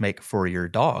baristas make for your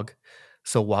dog.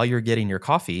 So while you're getting your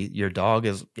coffee, your dog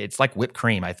it's like whipped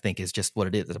cream, I think, is just what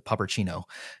it is. It's a puppuccino.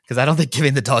 Because I don't think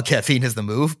giving the dog caffeine is the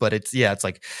move, but it's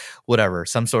like whatever,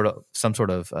 some sort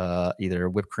of either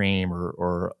whipped cream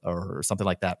or something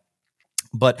like that.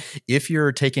 But if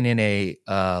you're taking in a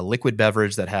liquid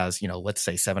beverage that has, let's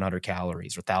say 700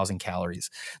 calories or 1,000 calories,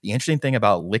 the interesting thing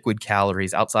about liquid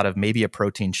calories outside of maybe a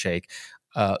protein shake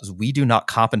is we do not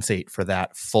compensate for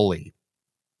that fully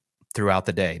throughout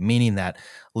the day, meaning that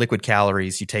liquid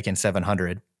calories, you take in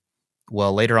 700.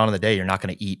 Well, later on in the day, you're not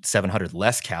going to eat 700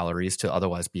 less calories to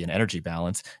otherwise be an energy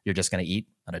balance. You're just going to eat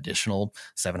an additional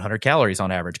 700 calories on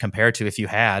average, compared to if you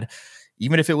had,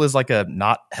 even if it was like a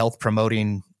not health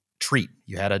promoting treat,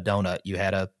 you had a donut, you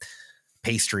had a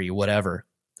pastry, whatever.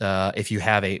 If you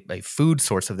have a food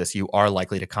source of this, you are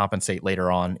likely to compensate later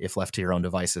on if left to your own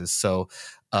devices. So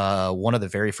one of the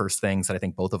very first things that I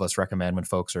think both of us recommend when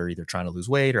folks are either trying to lose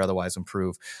weight or otherwise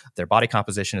improve their body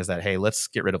composition is that, hey, let's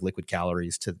get rid of liquid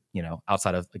calories to,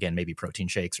 outside of, again, maybe protein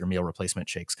shakes or meal replacement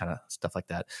shakes, kind of stuff like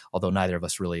that. Although neither of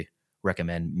us really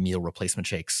recommend meal replacement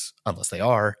shakes unless they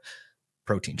are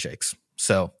protein shakes.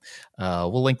 So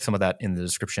we'll link some of that in the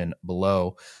description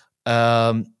below.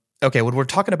 Okay, when we're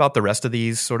talking about the rest of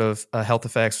these sort of health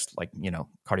effects, like,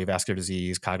 cardiovascular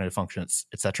disease, cognitive function,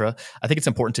 et cetera, I think it's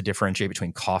important to differentiate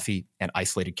between coffee and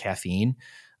isolated caffeine.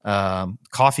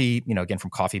 Coffee, again,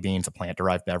 from coffee beans, a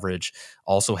plant-derived beverage,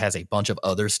 also has a bunch of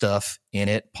other stuff in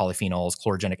it, polyphenols,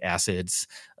 chlorogenic acids,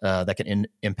 that can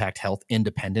impact health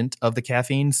independent of the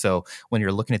caffeine. So when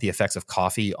you're looking at the effects of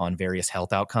coffee on various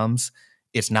health outcomes,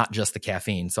 it's not just the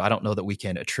caffeine. So I don't know that we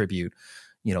can attribute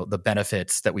the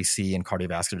benefits that we see in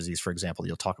cardiovascular disease, for example,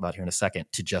 you'll talk about here in a second,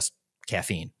 to just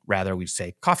caffeine. Rather, we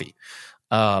say coffee.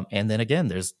 And then again,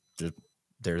 there's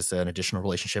an additional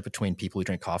relationship between people who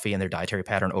drink coffee and their dietary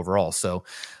pattern overall. So,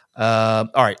 all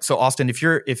right. So Austin,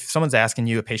 if someone's asking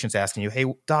you, a patient's asking you, hey,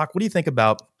 doc, what do you think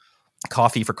about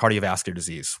coffee for cardiovascular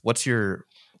disease? What's your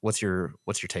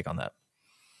take on that?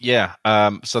 Yeah.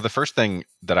 So the first thing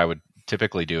that I would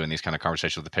typically do in these kind of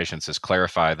conversations with the patients is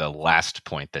clarify the last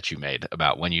point that you made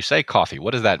about when you say coffee,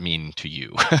 what does that mean to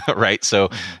you? Right. So,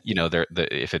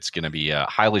 if it's going to be a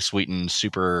highly sweetened,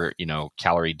 super,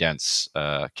 calorie dense,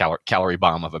 calorie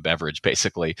bomb of a beverage,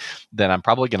 basically, then I'm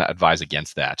probably going to advise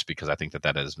against that because I think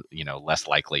that is, less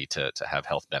likely to have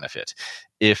health benefit.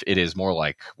 If it is more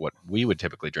like what we would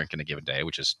typically drink in a given day,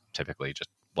 which is typically just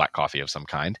black coffee of some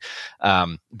kind,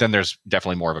 then there's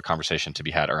definitely more of a conversation to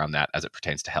be had around that as it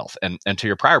pertains to health. And to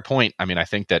your prior point, I mean, I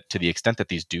think that to the extent that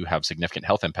these do have significant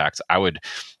health impacts, I would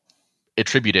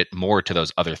attribute it more to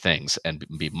those other things and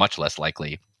be much less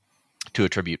likely to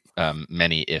attribute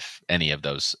many, if any, of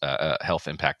those health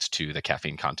impacts to the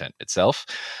caffeine content itself.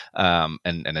 And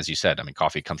as you said, I mean,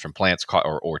 coffee comes from plants,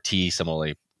 or tea,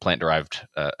 similarly, plant-derived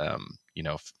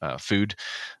food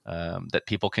that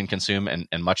people can consume, and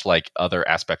much like other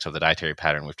aspects of the dietary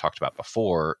pattern we've talked about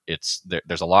before,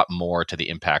 there's a lot more to the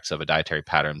impacts of a dietary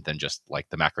pattern than just like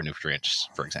the macronutrients,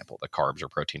 for example, the carbs or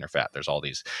protein or fat. There's all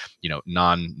these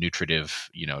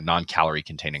non-nutritive, non-calorie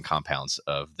containing compounds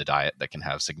of the diet that can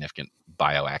have significant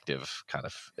bioactive kind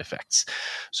of effects.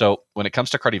 So when it comes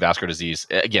to cardiovascular disease,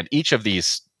 again, each of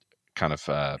these kind of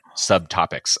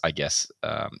subtopics, I guess,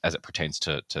 as it pertains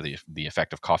to the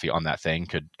effect of coffee on that thing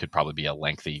could probably be a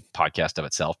lengthy podcast of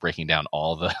itself, breaking down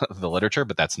all the literature,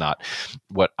 but that's not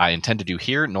what I intend to do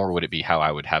here, nor would it be how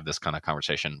I would have this kind of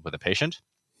conversation with a patient.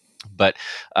 But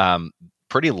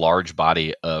pretty large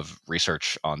body of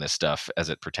research on this stuff as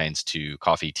it pertains to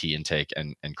coffee, tea intake,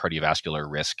 and cardiovascular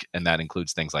risk. And that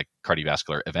includes things like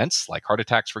cardiovascular events, like heart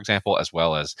attacks, for example, as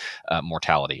well as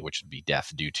mortality, which would be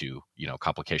death due to,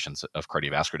 complications of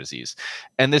cardiovascular disease.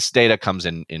 And this data comes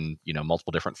in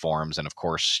multiple different forms. And of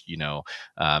course,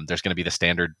 there's going to be the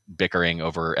standard bickering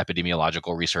over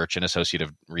epidemiological research and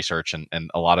associative research.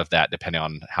 And a lot of that, depending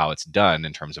on how it's done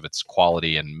in terms of its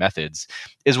quality and methods,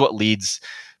 is what leads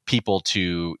people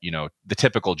to, the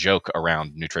typical joke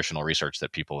around nutritional research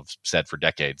that people have said for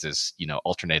decades is,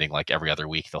 alternating like every other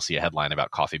week, they'll see a headline about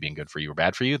coffee being good for you or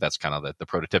bad for you. That's kind of the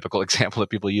prototypical example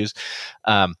that people use.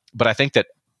 But I think that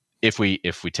if we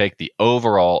take the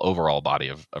overall body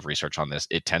of research on this,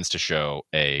 it tends to show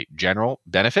a general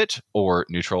benefit or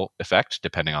neutral effect,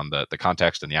 depending on the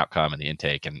context and the outcome and the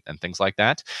intake and things like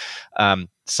that.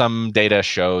 Some data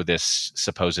show this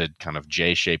supposed kind of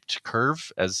J-shaped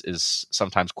curve, as is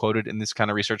sometimes quoted in this kind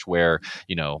of research, where,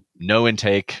 no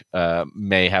intake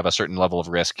may have a certain level of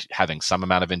risk. Having some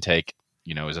amount of intake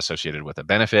is associated with a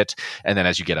benefit. And then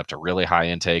as you get up to really high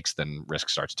intakes, then risk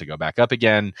starts to go back up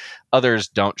again. Others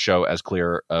don't show as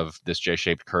clear of this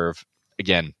J-shaped curve.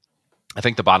 Again, I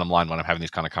think the bottom line when I'm having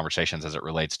these kind of conversations as it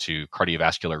relates to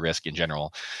cardiovascular risk in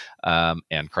general,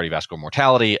 and cardiovascular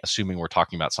mortality, assuming we're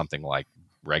talking about something like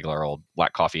regular old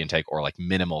black coffee intake or like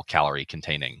minimal calorie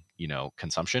containing,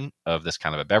 consumption of this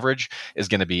kind of a beverage, is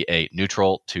going to be a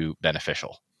neutral to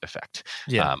beneficial effect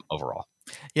overall.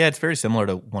 Yeah, it's very similar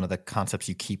to one of the concepts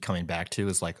you keep coming back to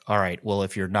is like, all right, well,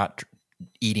 if you're not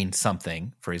eating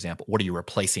something, for example, what are you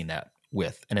replacing that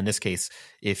with? And in this case,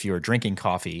 if you're drinking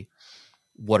coffee,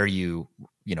 what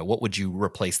would you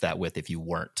replace that with if you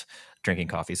weren't drinking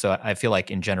coffee? So I feel like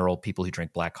in general, people who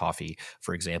drink black coffee,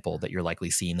 for example, that you're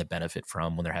likely seeing the benefit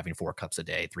from when they're having 4 cups a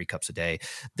day, 3 cups a day,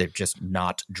 they're just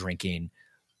not drinking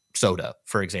soda,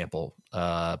 for example,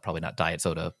 probably not diet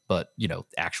soda, but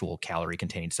actual calorie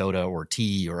containing soda or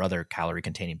tea or other calorie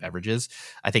containing beverages.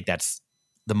 I think that's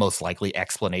the most likely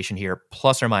explanation here,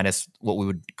 plus or minus what we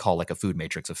would call like a food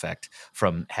matrix effect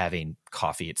from having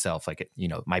coffee itself. Like, it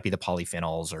might be the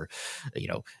polyphenols or,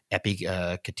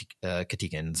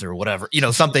 catechins or whatever,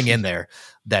 something in there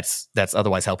that's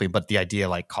otherwise helping. But the idea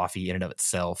like coffee in and of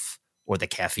itself, or the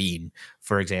caffeine,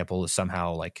 for example, is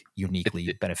somehow like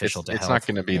uniquely beneficial to health. It's not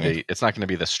going to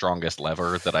be the strongest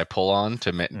lever that I pull on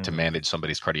to manage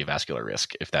somebody's cardiovascular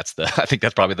risk. If that's I think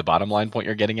that's probably the bottom line point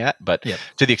you're getting at. But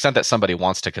to the extent that somebody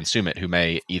wants to consume it, who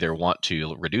may either want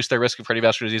to reduce their risk of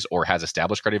cardiovascular disease or has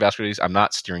established cardiovascular disease, I'm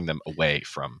not steering them away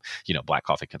from, black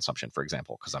coffee consumption, for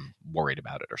example, because I'm worried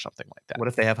about it or something like that. What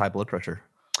if they have high blood pressure?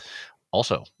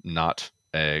 Also, not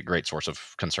a great source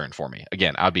of concern for me.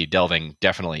 Again, I'd be delving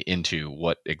definitely into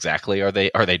what exactly are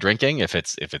they drinking. If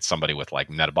it's somebody with like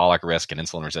metabolic risk and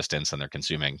insulin resistance and they're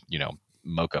consuming,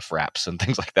 mocha fraps and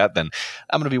things like that, then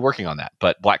I'm going to be working on that.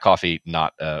 But black coffee,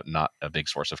 not a big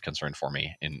source of concern for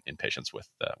me in patients with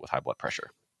high blood pressure.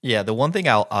 Yeah, the one thing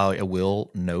I will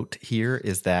note here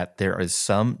is that there is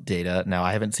some data. Now,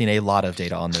 I haven't seen a lot of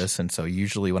data on this, and so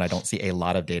usually when I don't see a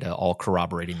lot of data all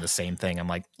corroborating the same thing, I'm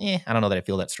like, I don't know that I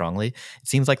feel that strongly. It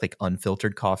seems like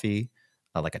unfiltered coffee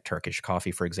like a Turkish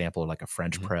coffee, for example, or like a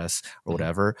French Mhm. press or Mhm.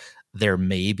 whatever, there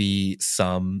may be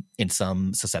in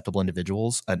some susceptible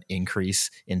individuals, an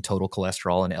increase in total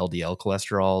cholesterol and LDL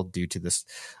cholesterol due to this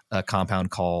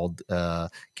compound called cafecenol.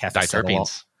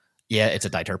 Diterpenes. Yeah, it's a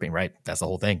diterpene, right? That's the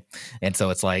whole thing. And so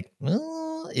it's like,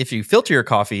 if you filter your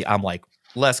coffee, I'm like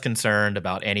less concerned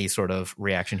about any sort of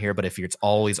reaction here. But if it's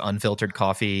always unfiltered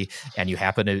coffee and you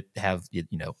happen to have,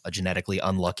 a genetically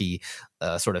unlucky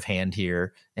sort of hand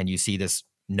here, and you see this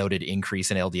noted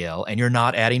increase in LDL, and you're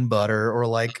not adding butter or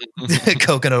like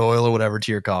coconut oil or whatever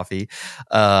to your coffee,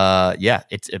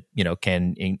 it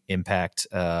can impact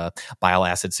bile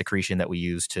acid secretion that we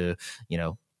use to,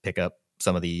 pick up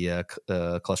some of the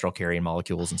cholesterol carrying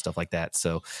molecules and stuff like that.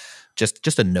 So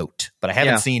just a note, but I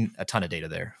haven't seen a ton of data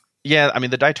there. Yeah, I mean,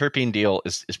 the diterpene deal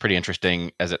is pretty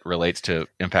interesting as it relates to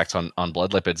impacts on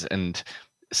blood lipids. And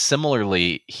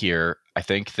similarly here, I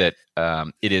think that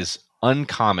it is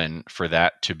uncommon for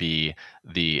that to be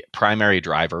the primary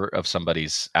driver of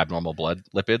somebody's abnormal blood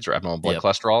lipids or abnormal blood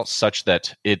cholesterol, such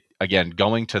that it, again,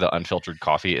 going to the unfiltered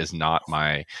coffee is not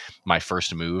my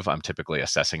first move. I'm typically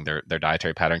assessing their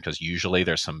dietary pattern because usually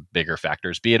there's some bigger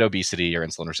factors, be it obesity or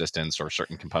insulin resistance or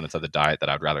certain components of the diet that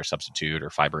I'd rather substitute, or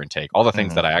fiber intake, all the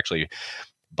things that I actually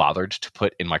bothered to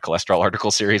put in my cholesterol article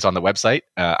series on the website.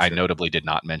 Sure. I notably did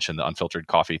not mention the unfiltered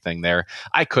coffee thing there.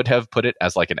 I could have put it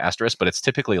as like an asterisk, but it's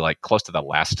typically like close to the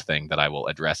last thing that I will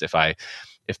address if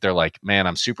they're like, man,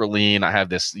 I'm super lean, I have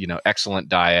this, excellent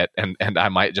diet, and I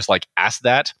might just like ask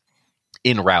that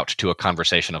en route to a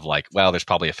conversation of like, well, there's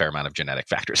probably a fair amount of genetic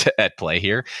factors at play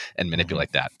here, and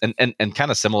manipulate that. And kind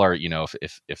of similar,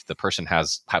 if the person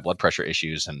has high blood pressure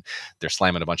issues and they're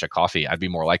slamming a bunch of coffee, I'd be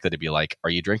more likely to be like, are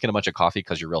you drinking a bunch of coffee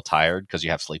because you're real tired because you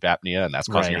have sleep apnea and that's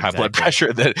causing your high blood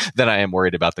pressure, than I am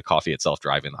worried about the coffee itself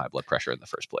driving the high blood pressure in the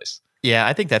first place. Yeah,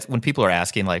 I think that's when people are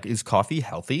asking like, is coffee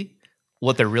healthy?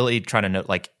 What they're really trying to know,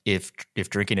 like if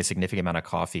drinking a significant amount of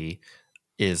coffee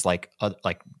is like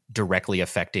directly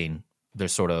affecting their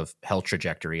sort of health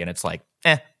trajectory. And it's like,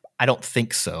 I don't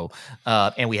think so.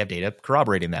 And we have data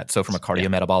corroborating that. So from a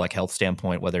cardiometabolic health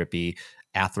standpoint, whether it be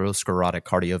atherosclerotic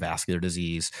cardiovascular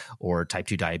disease or type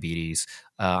 2 diabetes,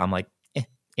 I'm like,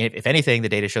 if anything, the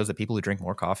data shows that people who drink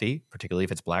more coffee, particularly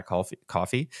if it's black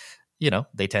coffee,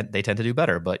 they tend to do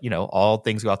better. But, all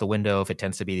things go out the window if it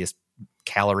tends to be this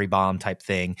calorie bomb type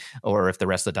thing, or if the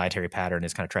rest of the dietary pattern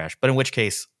is kind of trash. But in which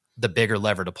case, the bigger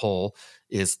lever to pull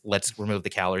is let's remove the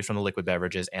calories from the liquid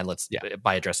beverages, and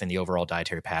by addressing the overall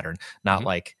dietary pattern, not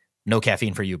like no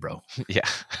caffeine for you, bro. Yeah.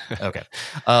 Okay.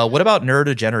 What about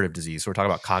neurodegenerative disease? So we're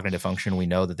talking about cognitive function. We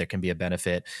know that there can be a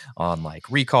benefit on like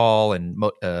recall and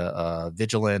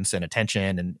vigilance and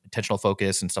attention and attentional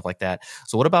focus and stuff like that.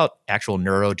 So what about actual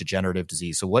neurodegenerative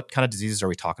disease? So what kind of diseases are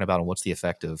we talking about, and what's the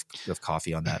effect of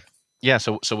coffee on that? Yeah,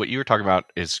 so what you were talking about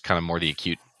is kind of more the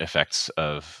acute effects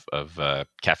of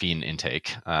caffeine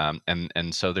intake,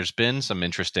 and so there's been some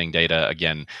interesting data.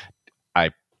 Again, I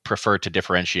prefer to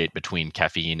differentiate between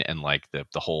caffeine and like the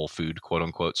whole food quote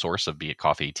unquote source of, be it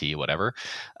coffee, tea, whatever.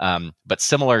 But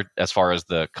similar as far as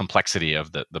the complexity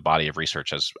of the body of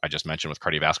research, as I just mentioned with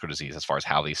cardiovascular disease, as far as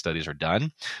how these studies are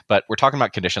done. But we're talking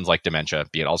about conditions like dementia,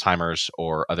 be it Alzheimer's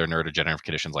or other neurodegenerative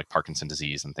conditions like Parkinson's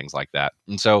disease and things like that.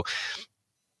 And so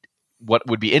what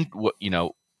would be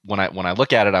when I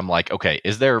look at it, I'm like, okay,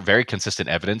 is there very consistent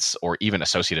evidence or even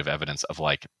associative evidence of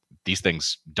like these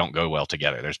things don't go well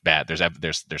together?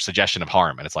 There's suggestion of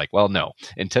harm, and it's like, well, no.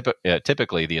 And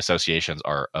typically the associations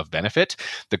are of benefit.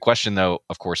 The question, though,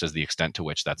 of course, is the extent to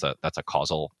which that's a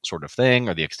causal sort of thing,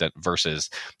 or the extent versus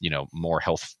more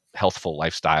healthful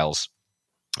lifestyles.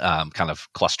 Kind of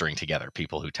clustering together,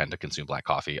 people who tend to consume black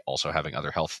coffee also having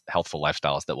other healthful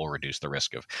lifestyles that will reduce the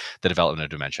risk of the development of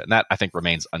dementia. And that, I think,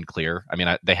 remains unclear. I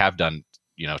mean, they have done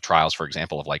trials, for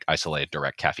example, of like isolated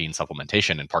direct caffeine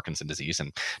supplementation in Parkinson's disease,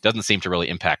 and doesn't seem to really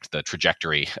impact the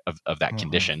trajectory of that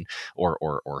condition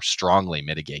or strongly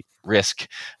mitigate risk.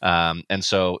 And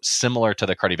so similar to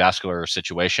the cardiovascular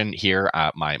situation here,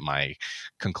 my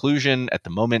conclusion at the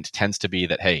moment tends to be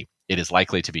that, hey, it is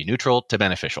likely to be neutral to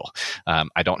beneficial.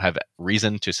 I don't have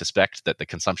reason to suspect that the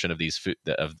consumption of these food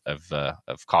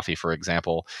of coffee, for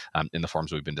example, in the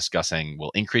forms we've been discussing,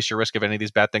 will increase your risk of any of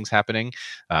these bad things happening.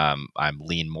 I'm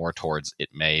lean more towards it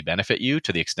may benefit you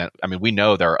to the extent. I mean, we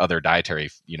know there are other dietary,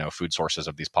 food sources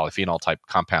of these polyphenol type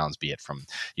compounds, be it from,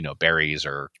 berries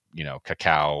or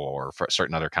cacao or for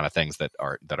certain other kind of things that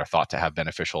are thought to have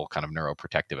beneficial kind of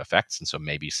neuroprotective effects. And so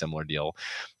maybe similar deal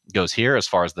goes here as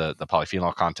far as the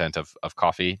polyphenol content of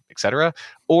coffee, etc.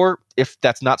 Or if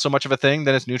that's not so much of a thing,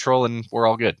 then it's neutral and we're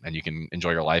all good. And you can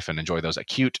enjoy your life and enjoy those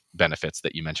acute benefits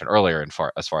that you mentioned earlier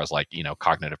as far as like,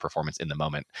 cognitive performance in the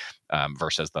moment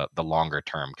versus the longer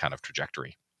term kind of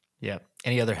trajectory. Yeah.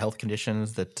 Any other health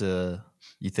conditions that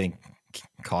you think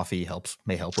coffee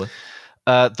may help with?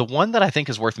 The one that I think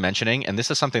is worth mentioning, and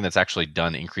this is something that's actually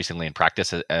done increasingly in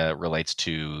practice, relates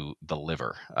to the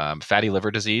liver. Fatty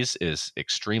liver disease is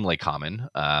extremely common,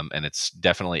 and it's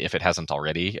definitely, if it hasn't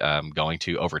already, going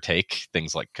to overtake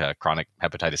things like chronic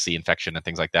hepatitis C infection and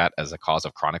things like that as a cause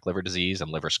of chronic liver disease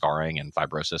and liver scarring and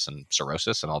fibrosis and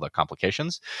cirrhosis and all the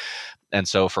complications. And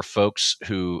so for folks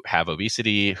who have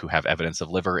obesity, who have evidence of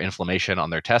liver inflammation on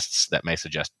their tests, that may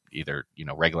suggest either,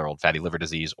 regular old fatty liver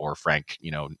disease or frank,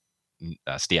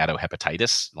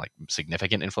 steatohepatitis, like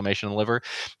significant inflammation in the liver.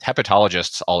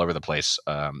 Hepatologists all over the place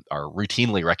are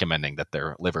routinely recommending that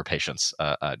their liver patients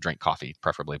drink coffee,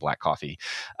 preferably black coffee.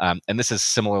 And this is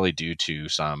similarly due to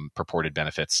some purported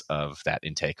benefits of that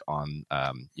intake on,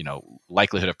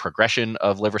 likelihood of progression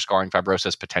of liver scarring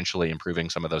fibrosis, potentially improving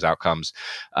some of those outcomes.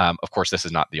 Of course, this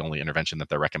is not the only intervention that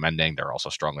they're recommending. They're also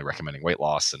strongly recommending weight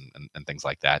loss and things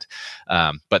like that.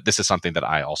 But this is something that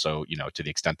I also, to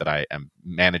the extent that I am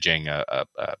managing a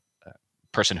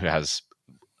person who has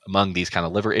among these kind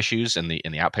of liver issues in the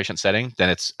outpatient setting, then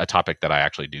it's a topic that I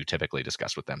actually do typically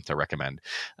discuss with them to recommend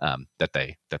that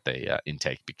they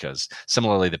intake, because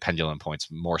similarly the pendulum points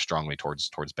more strongly towards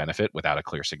benefit without a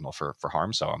clear signal for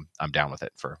harm. So I'm down with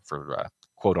it for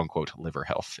quote unquote liver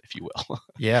health, if you will.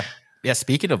 Yeah.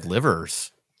 Speaking of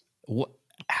livers,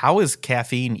 how is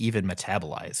caffeine even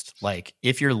metabolized? Like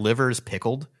if your liver is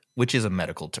pickled, which is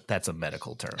that's a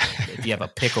medical term. If you have a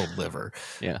pickled liver,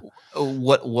 yeah.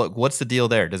 What's the deal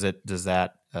there? Does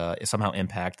that somehow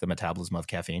impact the metabolism of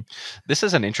caffeine? This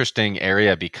is an interesting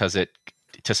area because it,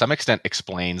 to some extent,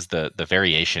 explains the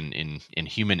variation in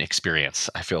human experience,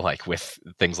 I feel like, with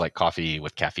things like coffee,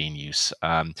 with caffeine use.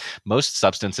 Most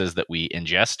substances that we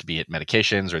ingest, be it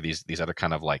medications or these other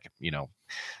kind of like,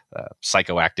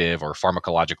 psychoactive or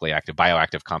pharmacologically active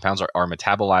bioactive compounds are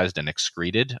metabolized and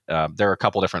excreted. There are a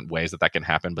couple different ways that can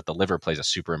happen, but the liver plays a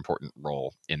super important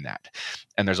role in that.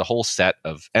 And there's a whole set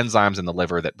of enzymes in the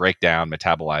liver that break down,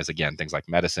 metabolize, again, things like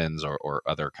medicines or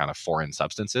other kind of foreign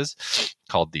substances,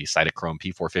 called the cytochrome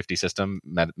P450 system.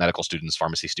 Medical students,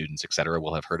 pharmacy students, et cetera,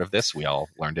 will have heard of this. We all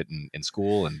learned it in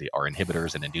school, and are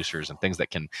inhibitors and inducers and things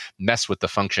that can mess with the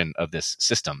function of this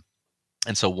system.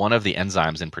 And so one of the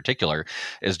enzymes in particular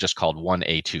is just called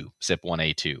 1A2,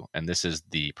 CYP1A2. And this is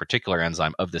the particular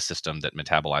enzyme of the system that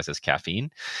metabolizes caffeine.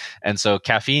 And so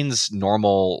caffeine's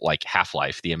normal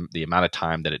half-life, the amount of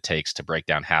time that it takes to break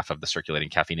down half of the circulating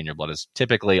caffeine in your blood, is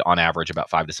typically on average about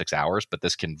 5 to 6 hours, but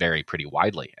this can vary pretty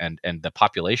widely. And the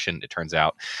population, it turns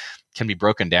out, can be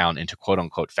broken down into quote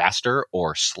unquote faster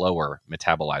or slower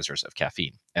metabolizers of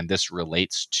caffeine. And this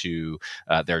relates to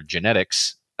their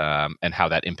genetics, and how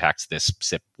that impacts this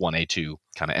CYP1A2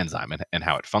 kind of enzyme and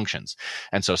how it functions.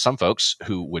 And so some folks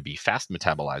who would be fast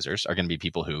metabolizers are going to be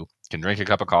people who can drink a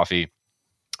cup of coffee,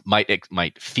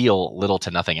 might feel little to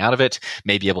nothing out of it,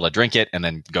 may be able to drink it and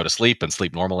then go to sleep and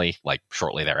sleep normally, like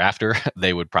shortly thereafter.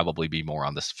 They would probably be more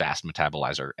on this fast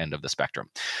metabolizer end of the spectrum.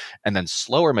 And then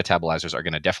slower metabolizers are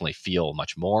going to definitely feel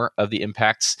much more of the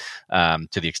impacts, to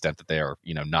the extent that they are,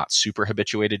 not super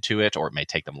habituated to it, or it may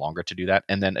take them longer to do that.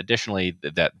 And then additionally,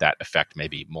 that effect may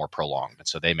be more prolonged. And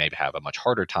so they may have a much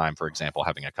harder time, for example,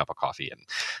 having a cup of coffee and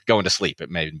going to sleep. It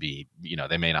may be,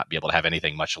 they may not be able to have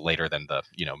anything much later than the,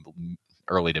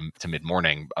 early to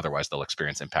mid-morning. Otherwise, they'll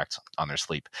experience impacts on their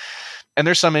sleep. And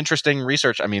there's some interesting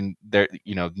research. I mean, there,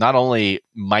 not only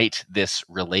might this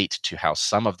relate to how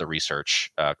some of the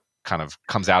research kind of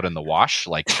comes out in the wash,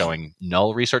 like showing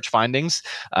null research findings,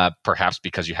 perhaps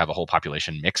because you have a whole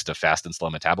population mixed of fast and slow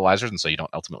metabolizers, and so you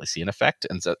don't ultimately see an effect.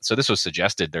 And so this was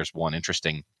suggested. There's one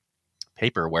interesting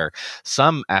paper where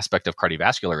some aspect of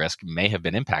cardiovascular risk may have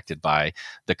been impacted by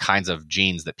the kinds of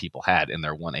genes that people had in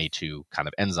their 1A2 kind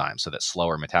of enzyme, so that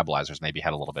slower metabolizers maybe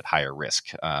had a little bit higher risk,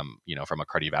 from a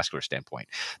cardiovascular standpoint.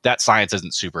 That science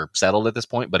isn't super settled at this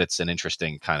point, but it's an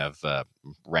interesting kind of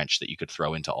wrench that you could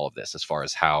throw into all of this as far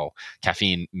as how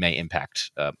caffeine may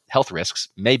impact health risks,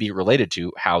 may be related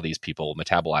to how these people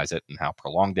metabolize it and how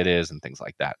prolonged it is and things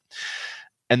like that.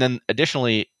 And then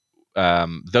additionally,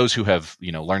 those who have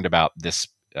learned about this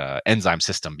enzyme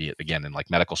system, be it again in like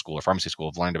medical school or pharmacy school,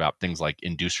 have learned about things like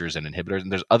inducers and inhibitors, and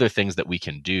there's other things that we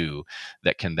can do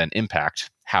that can then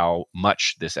impact how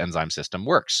much this enzyme system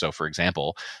works. So for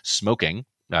example, smoking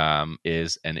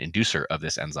is an inducer of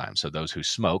this enzyme. So those who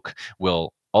smoke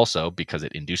will also, because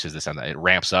it induces this enzyme, it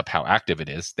ramps up how active it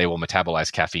is, they will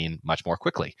metabolize caffeine much more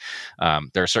quickly.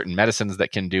 There are certain medicines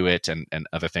that can do it, and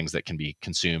other things that can be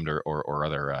consumed, or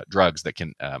other drugs that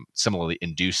can similarly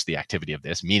induce the activity of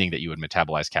this, meaning that you would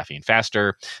metabolize caffeine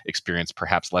faster, experience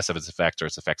perhaps less of its effects, or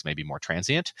its effects may be more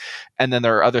transient. And then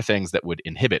there are other things that would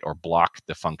inhibit or block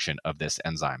the function of this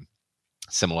enzyme.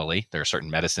 Similarly, there are certain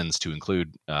medicines, to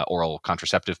include oral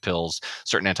contraceptive pills,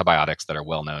 certain antibiotics that are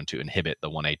well known to inhibit the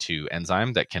 1A2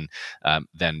 enzyme that can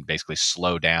then basically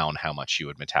slow down how much you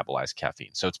would metabolize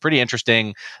caffeine. So it's pretty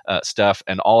interesting stuff,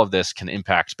 and all of this can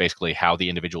impact basically how the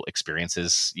individual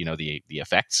experiences, the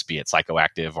effects, be it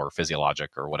psychoactive or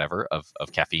physiologic or whatever,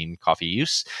 of caffeine coffee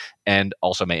use, and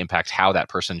also may impact how that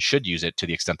person should use it to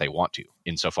the extent they want to,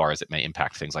 insofar as it may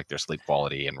impact things like their sleep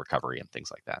quality and recovery and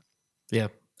things like that. Yeah.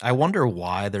 I wonder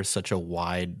why there's such a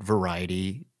wide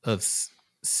variety of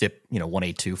CYP,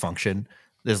 1A2 function.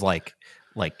 There's like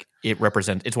it's one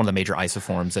of the major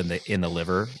isoforms in the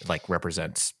liver, like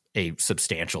represents a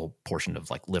substantial portion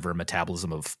of like liver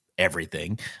metabolism of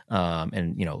everything.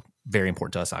 And very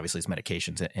important to us, obviously, is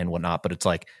medications and whatnot, but it's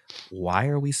like, why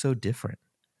are we so different?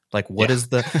 Like, what is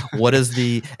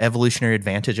the evolutionary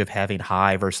advantage of having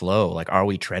high versus low? Like, are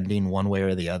we trending one way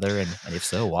or the other? And if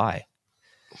so, why?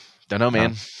 Don't know,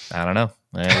 man. I don't know.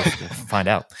 We'll find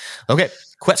out. Okay,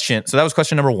 question. So that was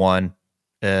question number 1.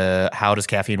 How does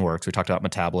caffeine work? So we talked about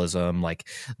metabolism, like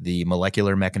the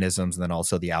molecular mechanisms, and then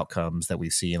also the outcomes that we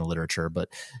see in the literature. But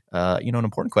an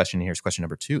important question here is question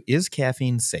number 2: is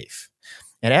caffeine safe?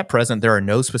 And at present, there are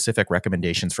no specific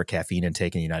recommendations for caffeine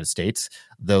intake in the United States,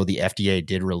 though the FDA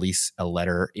did release a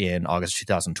letter in August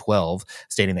 2012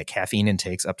 stating that caffeine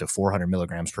intakes up to 400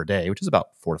 milligrams per day, which is about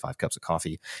 4 to 5 cups of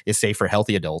coffee, is safe for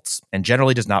healthy adults and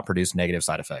generally does not produce negative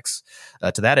side effects.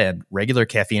 To that end, regular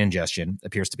caffeine ingestion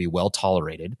appears to be well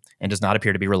tolerated and does not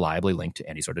appear to be reliably linked to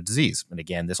any sort of disease. And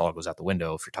again, this all goes out the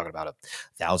window if you're talking about a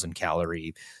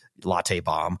 1,000-calorie latte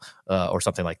bomb or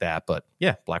something like that. But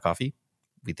yeah, black coffee,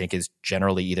 we think, is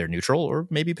generally either neutral or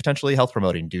maybe potentially health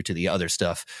promoting due to the other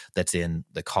stuff that's in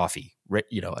the coffee.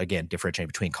 Again, differentiating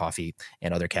between coffee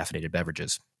and other caffeinated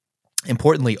beverages.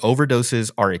 Importantly, overdoses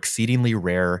are exceedingly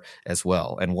rare as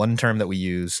well. And one term that we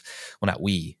use, well, not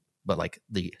we, but like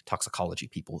the toxicology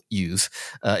people use,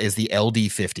 is the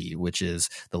LD50, which is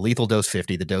the lethal dose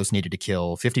 50, the dose needed to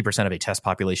kill 50% of a test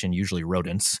population, usually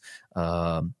rodents.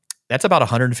 That's about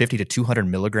 150 to 200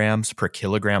 milligrams per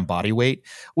kilogram body weight,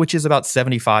 which is about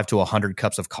 75 to 100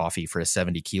 cups of coffee for a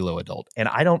 70-kilo adult. And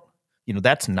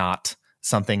that's not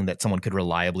something that someone could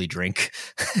reliably drink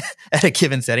at a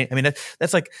given setting. I mean,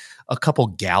 that's like a couple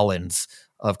gallons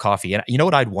of coffee. And you know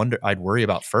what I'd worry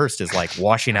about first is like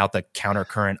washing out the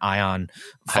countercurrent ion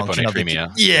function of the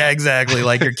yeah, exactly.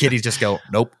 Like your kiddies just go,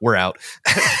 nope, we're out.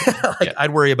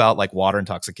 I'd worry about like water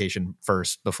intoxication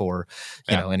first before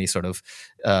any sort of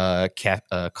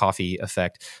coffee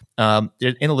effect. In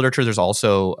the literature, there's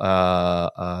also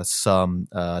some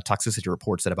toxicity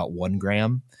reports at about 1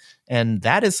 gram, and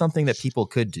that is something that people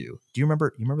could do. Do you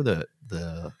remember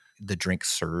the drink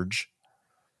Surge?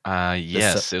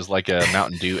 Yes, it was like a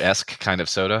Mountain Dew-esque kind of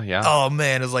soda. Yeah. Oh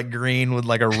man, it's like green with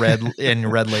like a red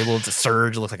label. It's a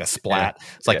Surge. It looks like a Splat. Yeah.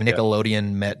 It's like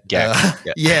Nickelodeon met. Yeah.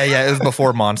 It was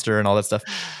before Monster and all that stuff.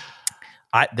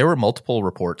 There were multiple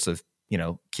reports of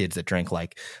kids that drank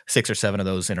like 6 or 7 of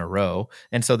those in a row,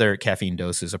 and so their caffeine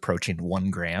dose is approaching 1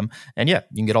 gram. And yeah,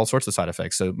 you can get all sorts of side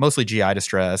effects. So mostly GI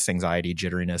distress, anxiety,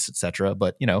 jitteriness, etc.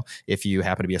 But if you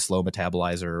happen to be a slow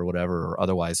metabolizer or whatever, or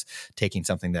otherwise taking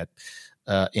something that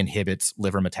inhibits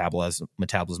liver metabolism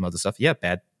of the stuff,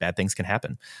 bad things can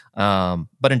happen.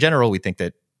 But in general, we think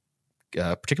that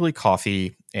particularly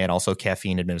coffee and also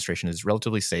caffeine administration is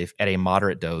relatively safe at a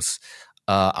moderate dose.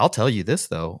 I'll tell you this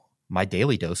though, my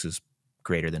daily dose is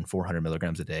greater than 400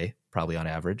 milligrams a day, probably on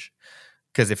average.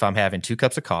 Because if I'm having 2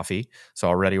 cups of coffee, so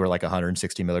already we're like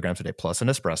 160 milligrams a day plus an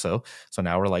espresso. So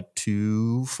now we're like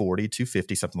 240,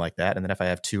 250, something like that. And then if I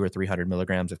have 200 or 300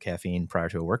 milligrams of caffeine prior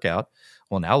to a workout,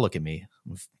 well, now look at me,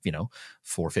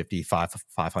 450,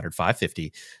 500,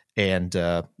 550. And,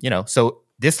 so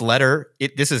this letter,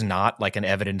 this is not like an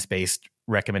evidence-based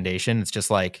recommendation. It's just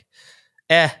like,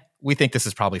 we think this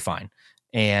is probably fine.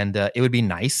 And it would be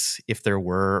nice if there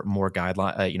were more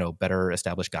better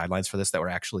established guidelines for this that were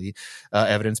actually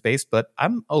evidence-based. But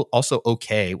I'm also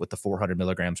okay with the 400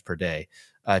 milligrams per day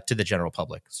to the general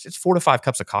public. It's just 4 to 5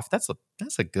 cups of coffee. That's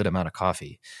a good amount of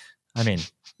coffee. I mean,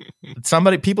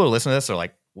 people who listen to this are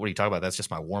like, what are you talking about? That's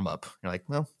just my warm-up. You're like,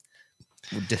 well,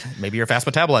 Maybe you're a fast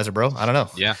metabolizer, bro. I don't know.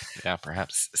 Yeah,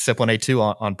 perhaps.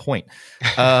 CYP1A2 on point.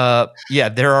 Yeah,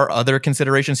 there are other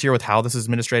considerations here with how this is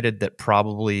administered that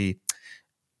probably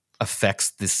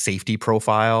affects the safety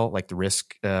profile, like the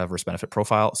risk benefit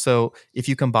profile. So if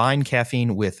you combine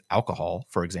caffeine with alcohol,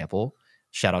 for example,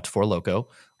 shout out to Four Loko,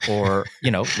 or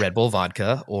Red Bull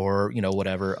vodka, or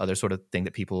whatever other sort of thing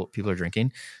that people are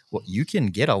drinking, well, you can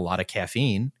get a lot of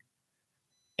caffeine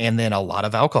and then a lot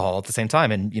of alcohol at the same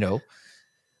time, and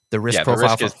the risk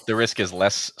profile. The risk is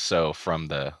less so from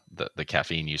the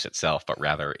caffeine use itself, but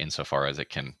rather insofar as it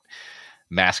can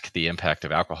mask the impact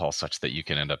of alcohol such that you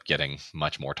can end up getting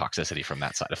much more toxicity from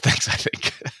that side of things, I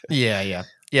think. Yeah.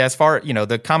 As far,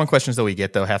 the common questions that we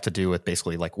get, though, have to do with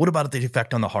basically like, what about the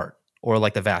effect on the heart or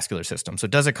like the vascular system? So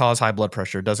does it cause high blood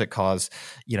pressure? Does it cause,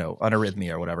 an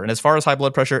arrhythmia or whatever? And as far as high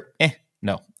blood pressure,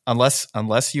 no.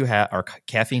 Unless you are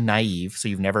caffeine naive, so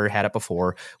you've never had it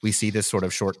before, we see this sort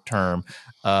of short-term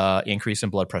increase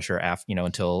in blood pressure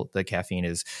until the caffeine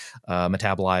is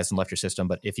metabolized and left your system.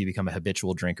 But if you become a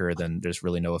habitual drinker, then there's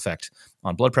really no effect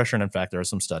on blood pressure. And in fact, there are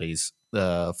some studies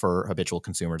for habitual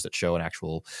consumers that show an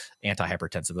actual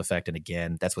antihypertensive effect. And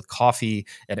again, that's with coffee,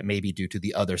 and it may be due to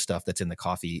the other stuff that's in the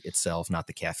coffee itself, not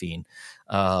the caffeine.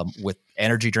 With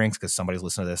energy drinks, because somebody's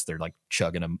listening to this, they're like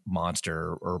chugging a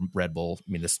Monster or Red Bull.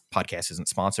 I mean, this podcast isn't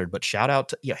sponsored, but shout out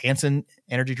to Hansen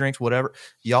energy drinks, whatever.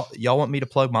 Y'all want me to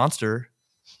plug Monster?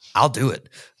 I'll do it.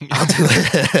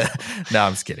 No,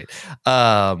 I'm just kidding.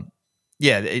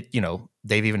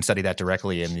 They've even studied that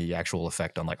directly, and the actual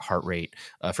effect on like heart rate,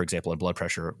 for example, and blood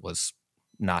pressure was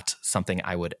not something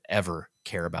I would ever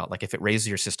care about. Like if it raises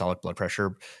your systolic blood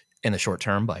pressure in the short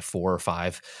term by 4 or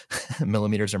 5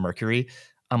 millimeters of mercury,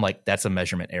 I'm like, that's a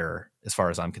measurement error as far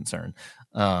as I'm concerned.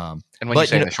 And when you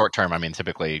say in the short term, I mean,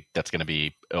 typically that's going to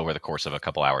be over the course of a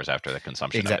couple hours after the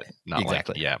consumption of it. Not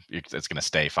exactly. It's going to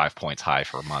stay 5 points high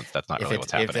for a month. That's not really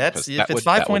what's happening. If it's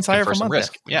 5 points higher for a month,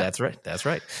 risk. Yeah, that's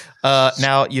right.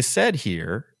 Now you said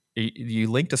here, you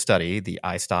linked a study, the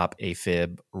iStop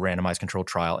AFib randomized controlled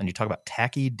trial, and you talk about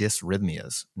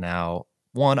tachydysrhythmias. Now,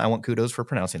 one, I want kudos for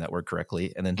pronouncing that word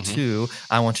correctly. And then two,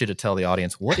 I want you to tell the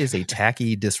audience, what is a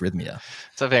tachydysrhythmia?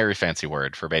 It's a very fancy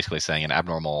word for basically saying an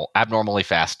abnormally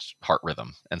fast heart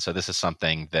rhythm. And so this is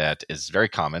something that is very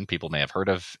common. People may have heard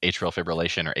of atrial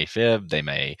fibrillation or AFib. They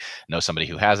may know somebody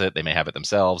who has it. They may have it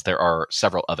themselves. There are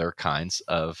several other kinds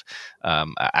of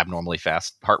abnormally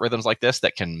fast heart rhythms like this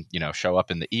that can, show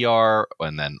up in the ER,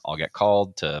 and then I'll get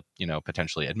called to,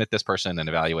 potentially admit this person and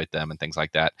evaluate them and things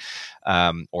like that.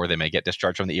 Or they may get discharged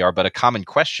from the ER. But a common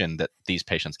question that these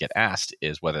patients get asked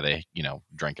is whether they,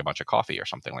 drink a bunch of coffee or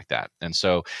something like that. And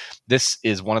so this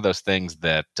is one of those things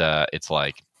that it's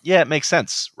like, yeah, it makes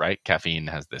sense, right? Caffeine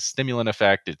has this stimulant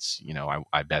effect. It's,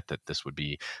 I bet that this would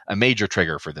be a major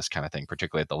trigger for this kind of thing,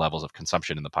 particularly at the levels of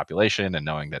consumption in the population, and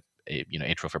knowing that,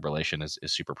 atrial fibrillation is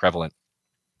super prevalent.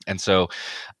 And so,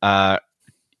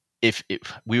 if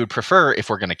we would prefer, if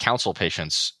we're going to counsel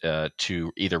patients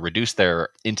to either reduce their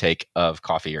intake of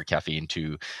coffee or caffeine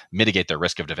to mitigate their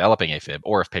risk of developing AFib,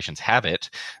 or if patients have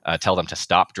it, tell them to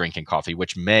stop drinking coffee,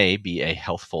 which may be a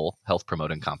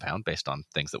health-promoting compound based on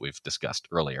things that we've discussed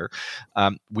earlier.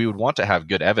 We would want to have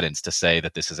good evidence to say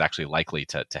that this is actually likely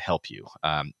to help you,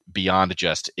 beyond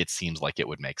just it seems like it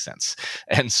would make sense.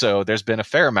 And so there's been a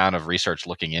fair amount of research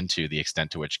looking into the extent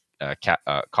to which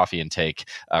coffee intake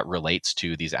relates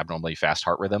to these abnormally fast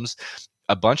heart rhythms.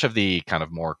 A bunch of the kind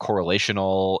of more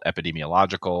correlational,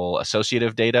 epidemiological,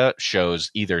 associative data shows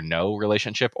either no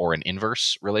relationship or an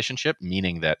inverse relationship,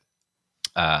 meaning that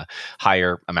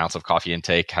higher amounts of coffee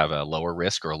intake have a lower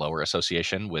risk or a lower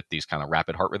association with these kind of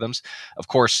rapid heart rhythms. Of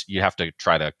course, you have to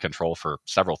try to control for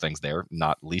several things there,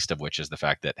 not least of which is the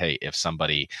fact that, hey, if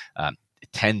somebody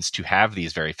tends to have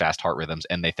these very fast heart rhythms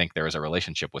and they think there is a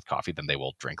relationship with coffee, then they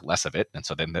will drink less of it. And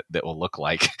so then that will look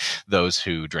like those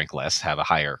who drink less have a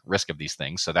higher risk of these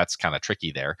things. So that's kind of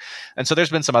tricky there. And so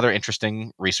there's been some other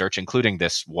interesting research, including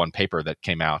this one paper that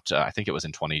came out, I think it was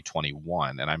in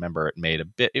 2021. And I remember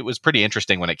it was pretty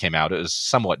interesting when it came out. It was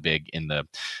somewhat big in the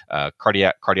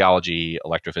cardiology,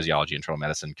 electrophysiology, internal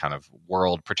medicine kind of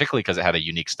world, particularly because it had a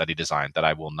unique study design that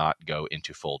I will not go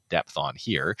into full depth on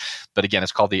here. But again,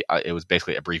 it's called it was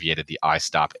basically abbreviated the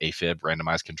iStop AFib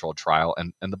randomized controlled trial.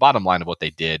 And the bottom line of what they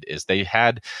did is they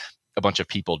had a bunch of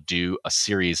people do a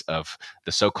series of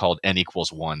the so-called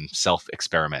N=1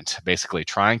 self-experiment, basically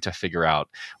trying to figure out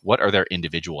what are their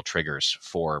individual triggers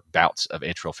for bouts of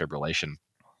atrial fibrillation.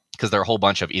 because there are a whole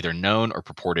bunch of either known or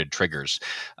purported triggers,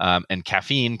 and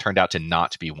caffeine turned out to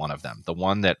not be one of them. The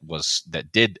one that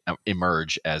did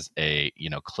emerge as a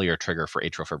clear trigger for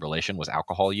atrial fibrillation was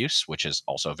alcohol use, which is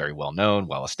also very well known,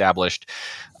 well established.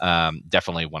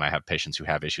 Definitely, when I have patients who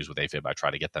have issues with AFib, I try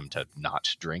to get them to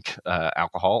not drink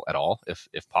alcohol at all,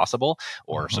 if possible,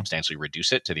 or substantially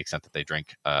reduce it to the extent that they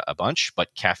drink a bunch.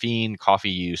 But caffeine, coffee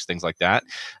use, things like that,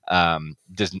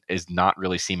 is not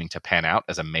really seeming to pan out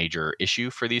as a major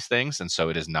issue for these things, and so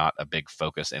it is not a big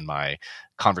focus in my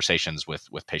conversations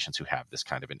with patients who have this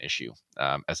kind of an issue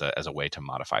as a way to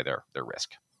modify their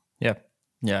risk. Yeah,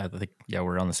 I think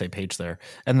we're on the same page there.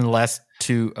 And then the last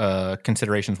two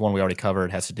considerations, one we already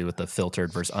covered, has to do with the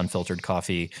filtered versus unfiltered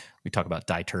coffee. We talk about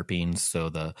diterpenes, so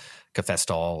the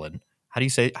cafestol, and how do you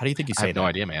think you say that? I have no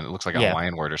idea, man. It looks like a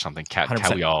Hawaiian word or something.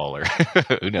 Caviol or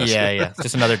who knows? Yeah.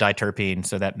 Just another diterpene.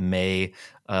 So that may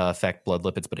affect blood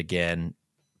lipids, but again,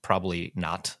 probably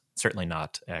not, certainly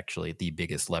not actually the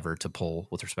biggest lever to pull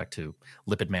with respect to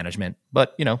lipid management.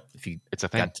 But, it's a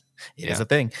thing. It is a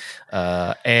thing.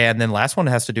 And then last one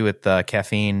has to do with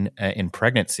caffeine in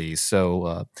pregnancy.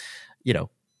 So, you're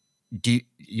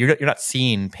not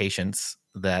seeing patients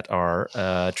that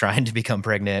are trying to become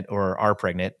pregnant or are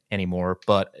pregnant anymore.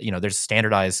 But, there's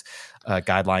standardized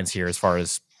guidelines here as far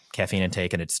as caffeine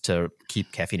intake, and it's to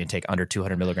keep caffeine intake under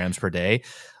 200 milligrams per day.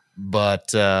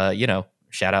 But,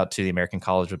 shout out to the American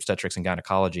College of Obstetrics and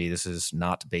Gynecology. This is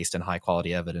not based on high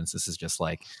quality evidence. This is just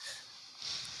like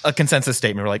a consensus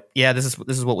statement. We're like, yeah, this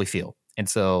is what we feel. And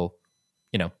so,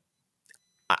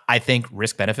 I think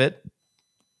risk benefit,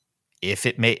 if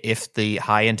the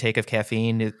high intake of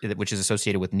caffeine, which is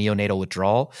associated with neonatal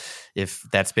withdrawal, if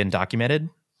that's been documented,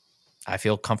 I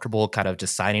feel comfortable kind of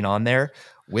just signing on there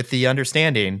with the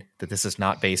understanding that this is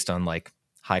not based on like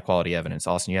high quality evidence.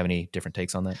 Austin, you have any different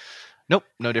takes on that? Nope,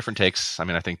 no different takes. I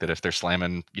mean, I think that if they're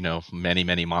slamming, many,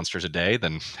 many monsters a day,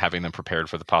 then having them prepared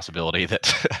for the possibility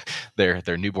that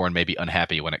their newborn may be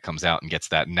unhappy when it comes out and gets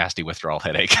that nasty withdrawal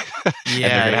headache, and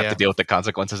they're going to have to deal with the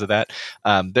consequences of that.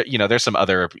 There's some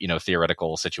other,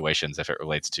 theoretical situations if it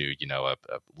relates to, a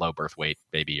low birth weight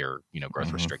baby or,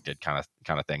 growth restricted kind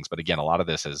of things. But again, a lot of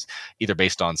this is either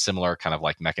based on similar kind of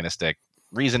like mechanistic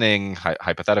reasoning,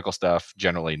 hypothetical stuff,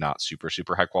 generally not super,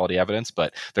 super high quality evidence,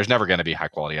 but there's never going to be high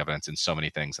quality evidence in so many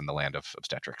things in the land of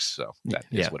obstetrics. So that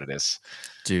is what it is.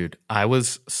 Dude, when I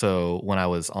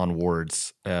was on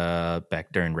wards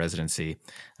back during residency,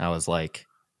 I was like,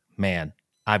 man,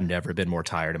 I've never been more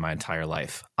tired in my entire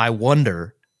life. I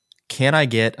wonder, can I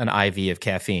get an IV of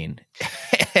caffeine?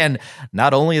 And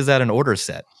not only is that an order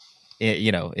set,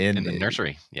 in the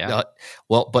nursery. Yeah.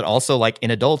 But also like in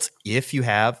adults, if you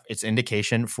have a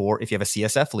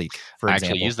CSF leak, for example. I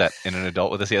actually used that in an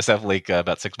adult with a CSF leak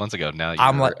about 6 months ago. Now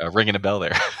you're ringing a bell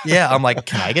there. Yeah. I'm like,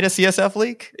 can I get a CSF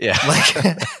leak? Yeah.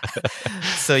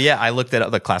 So I looked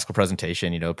at the classical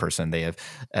presentation, person, they have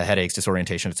headaches,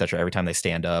 disorientation, et cetera, every time they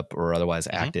stand up or otherwise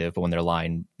active, but when they're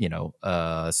lying,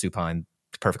 supine,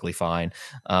 perfectly fine.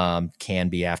 Can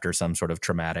be after some sort of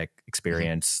traumatic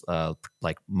experience,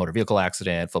 like motor vehicle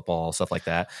accident, football, stuff like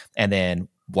that. And then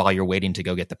while you're waiting to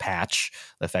go get the patch,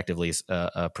 effectively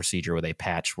a procedure where they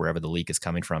patch wherever the leak is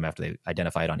coming from after they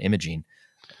identify it on imaging.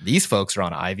 These folks are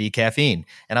on IV caffeine.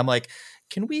 And I'm like,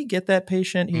 can we get that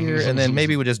patient here? And then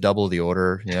maybe we just double the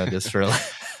order, just for like...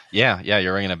 Yeah,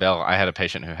 you're ringing a bell. I had a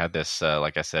patient who had this,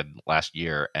 like I said, last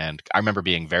year, and I remember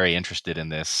being very interested in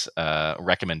this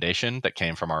recommendation that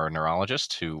came from our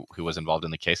neurologist who was involved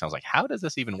in the case. And I was like, how does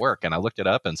this even work? And I looked it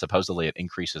up, and supposedly it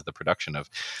increases the production of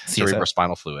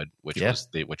cerebrospinal fluid, which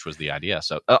was the idea.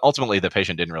 So ultimately, the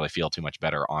patient didn't really feel too much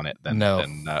better on it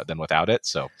than without it.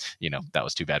 So that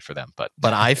was too bad for them. But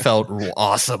I felt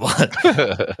awesome.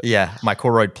 Yeah, my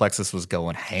choroid plexus was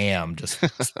going ham, just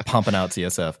pumping out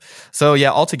CSF. So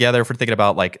altogether, if we're thinking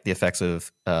about like the effects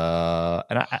of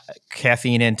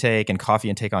caffeine intake and coffee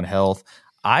intake on health,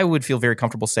 I would feel very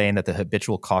comfortable saying that the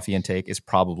habitual coffee intake is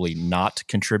probably not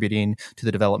contributing to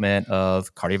the development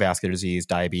of cardiovascular disease,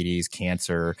 diabetes,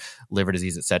 cancer, liver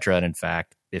disease, et cetera. And in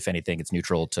fact, if anything, it's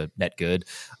neutral to net good.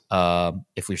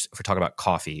 If we're talking about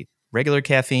coffee, regular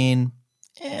caffeine,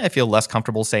 I feel less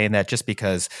comfortable saying that, just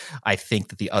because I think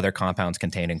that the other compounds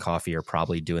contained in coffee are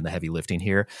probably doing the heavy lifting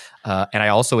here. And I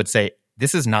also would say,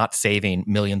 this is not saving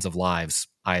millions of lives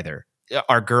either.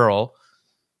 Our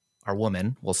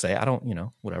woman, we'll say,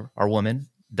 our woman,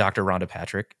 Dr. Rhonda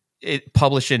Patrick,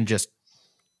 publishing just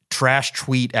trash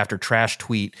tweet after trash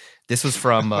tweet. This was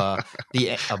from a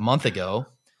month ago.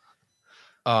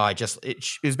 It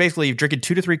was basically drinking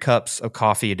 2 to 3 cups of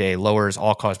coffee a day lowers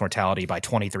all-cause mortality by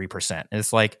 23%. And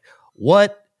it's like,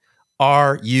 what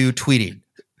are you tweeting?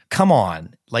 come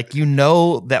on. Like, you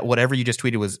know that whatever you just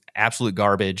tweeted was absolute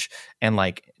garbage, and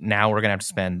like now we're gonna have to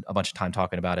spend a bunch of time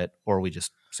talking about it, or we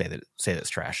just say that it's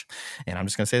trash. And I'm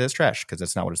just gonna say that it's trash because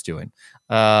that's not what it's doing.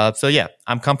 So yeah,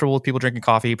 I'm comfortable with people drinking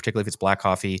coffee, particularly if it's black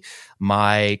coffee.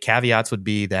 My caveats would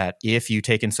be that if you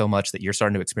take in so much that you're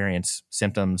starting to experience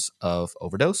symptoms of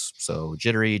overdose, so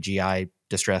jittery, GI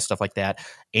distress, stuff like that,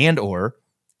 and or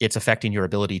it's affecting your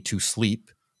ability to sleep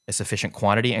a sufficient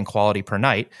quantity and quality per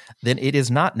night, then it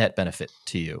is not net benefit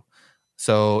to you.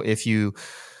 So if you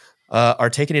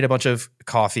are taking in a bunch of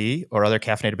coffee or other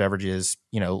caffeinated beverages,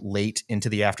 late into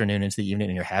the afternoon, into the evening,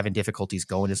 and you're having difficulties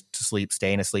going to sleep,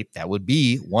 staying asleep, that would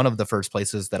be one of the first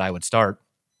places that I would start.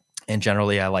 And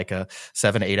generally, I like a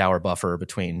 7 to 8 hour buffer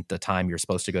between the time you're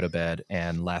supposed to go to bed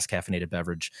and last caffeinated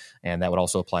beverage. And that would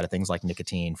also apply to things like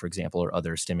nicotine, for example, or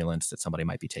other stimulants that somebody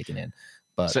might be taking in.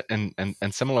 But and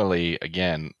similarly,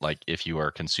 again, like if you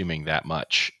are consuming that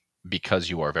much because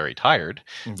you are very tired,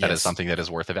 that is something that is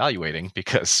worth evaluating,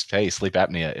 because, hey, sleep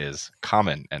apnea is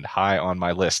common and high on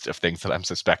my list of things that I'm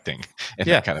suspecting in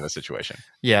that kind of a situation.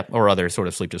 Yeah, or other sort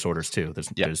of sleep disorders too.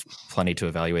 There's plenty to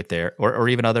evaluate there, or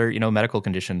even other medical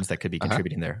conditions that could be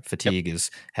contributing there. Fatigue is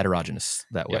heterogeneous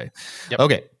that way.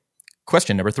 Okay.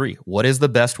 Question number 3. What is the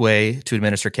best way to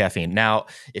administer caffeine? Now,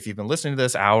 if you've been listening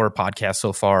to our podcast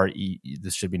so far,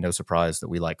 this should be no surprise that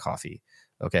we like coffee.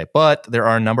 Okay, but there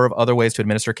are a number of other ways to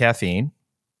administer caffeine.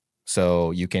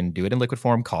 So you can do it in liquid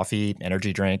form, coffee,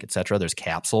 energy drink, etc. There's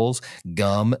capsules,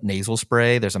 gum, nasal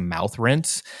spray. There's a mouth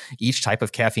rinse. Each type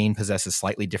of caffeine possesses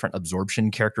slightly different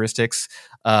absorption characteristics.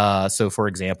 So, for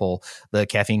example, the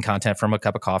caffeine content from a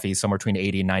cup of coffee is somewhere between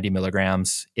 80 and 90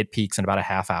 milligrams. It peaks in about a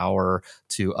half hour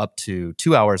to up to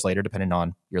 2 hours later, depending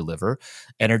on your liver.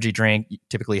 Energy drink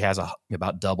typically has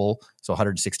about double, so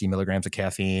 160 milligrams of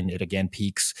caffeine. It again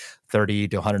peaks 30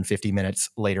 to 150 minutes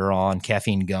later on.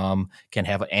 Caffeine gum can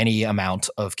have any amount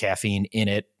of caffeine in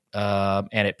it,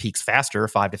 and it peaks faster,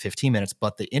 5 to 15 minutes.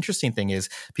 But the interesting thing is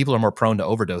people are more prone to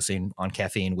overdosing on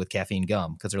caffeine with caffeine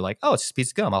gum, because they're like, oh, it's just a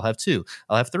piece of gum. I'll have 2.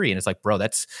 I'll have 3. And it's like, bro,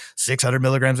 that's 600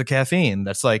 milligrams of caffeine.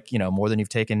 That's like, more than you've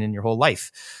taken in your whole life.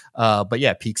 But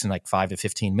yeah, it peaks in like 5 to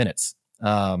 15 minutes.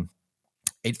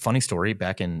 A funny story,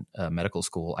 back in medical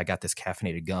school, I got this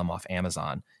caffeinated gum off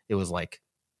Amazon. It was like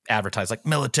advertised like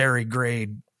military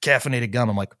grade caffeinated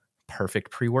gum. I'm like, perfect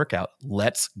pre-workout.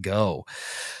 Let's go.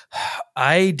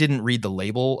 I didn't read the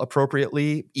label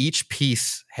appropriately. Each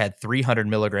piece had 300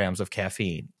 milligrams of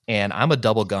caffeine, and I'm a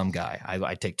double gum guy.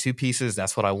 I take 2 pieces.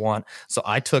 That's what I want. So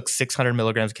I took 600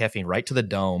 milligrams of caffeine right to the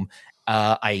dome.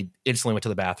 I instantly went to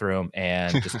the bathroom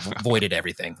and just voided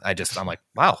everything. I'm like,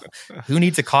 wow, who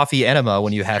needs a coffee enema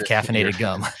when you have caffeinated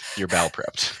gum? You're bowel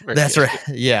prepped. That's right.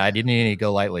 Yeah, I didn't need to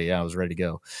go lightly. Yeah, I was ready to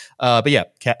go. But yeah,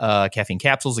 caffeine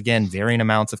capsules, again, varying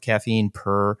amounts of caffeine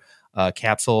per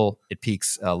capsule. It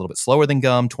peaks a little bit slower than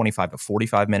gum, 25 to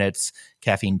 45 minutes.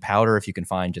 Caffeine powder, if you can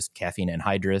find just caffeine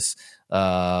anhydrous,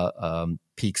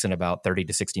 peaks in about 30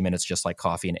 to 60 minutes, just like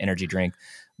coffee and energy drink.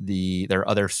 There are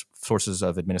other sources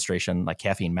of administration like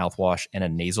caffeine mouthwash and a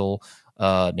nasal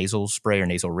spray or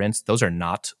nasal rinse. Those are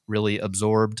not really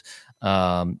absorbed,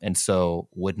 and so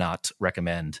would not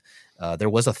recommend. There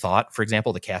was a thought, for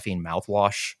example, the caffeine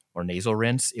mouthwash or nasal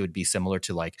rinse, it would be similar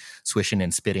to like swishing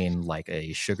and spitting like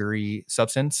a sugary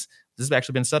substance. This has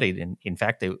actually been studied. In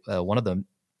fact, one of the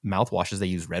mouthwashes, they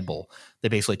use Red Bull. They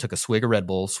basically took a swig of Red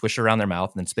Bull, swished it around their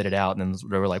mouth, and then spit it out. And then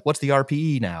they were like, what's the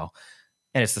RPE now?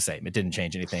 And it's the same. It didn't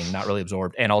change anything, not really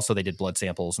absorbed. And also they did blood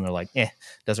samples, and they're like,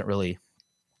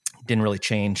 didn't really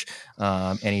change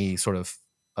any sort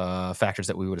of factors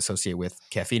that we would associate with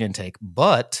caffeine intake.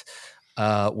 But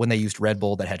when they used Red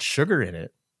Bull that had sugar in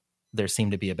it, there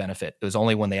seemed to be a benefit. It was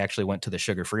only when they actually went to the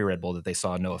sugar-free Red Bull that they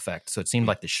saw no effect. So it seemed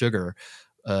like the sugar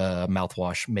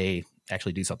mouthwash may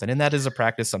actually do something. And that is a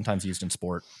practice sometimes used in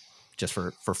sport, just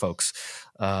for folks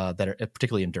that are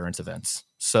particularly endurance events.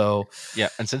 So yeah,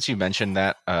 and since you mentioned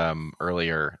that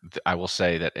earlier, I will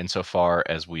say that insofar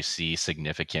as we see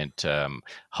significant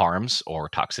harms or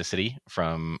toxicity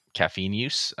from caffeine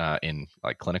use in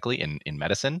like clinically in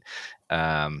medicine,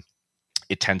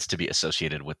 it tends to be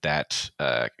associated with that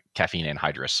caffeine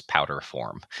anhydrous powder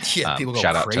form. Yeah, people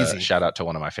go crazy. Shout out to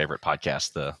one of my favorite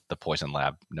podcasts, the Poison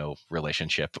Lab. No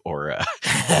relationship or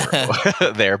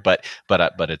there, but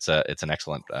it's an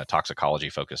excellent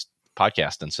toxicology focused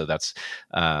podcast, and so that's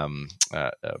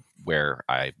where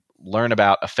I learn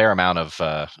about a fair amount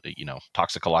of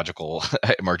toxicological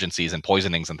emergencies and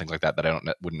poisonings and things like that I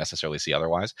wouldn't necessarily see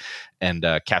otherwise. And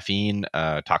caffeine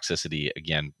toxicity,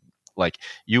 again, Like,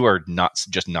 you are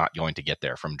just not going to get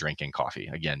there from drinking coffee.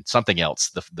 Again, something else,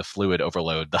 the fluid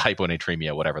overload, the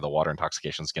hyponatremia, whatever, the water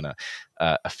intoxication is going to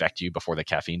affect you before the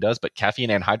caffeine does. But caffeine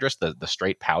anhydrous, the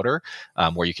straight powder,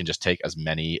 where you can just take as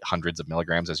many hundreds of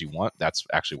milligrams as you want, that's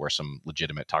actually where some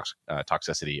legitimate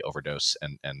toxicity, overdose,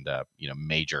 and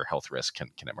major health risk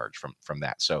can emerge from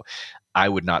that. So I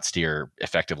would not steer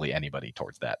effectively anybody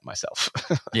towards that myself.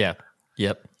 Yeah.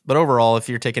 Yep. But overall, if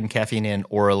you're taking caffeine in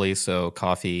orally, so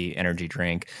coffee, energy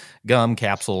drink, gum,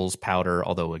 capsules, powder,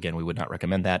 although again, we would not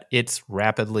recommend that, it's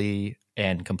rapidly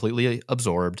and completely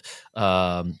absorbed,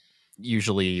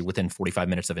 usually within 45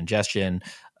 minutes of ingestion.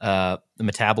 The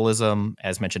metabolism,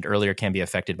 as mentioned earlier, can be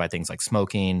affected by things like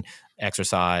smoking,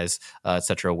 exercise, et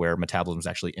cetera, where metabolism is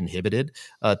actually inhibited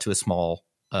to a small,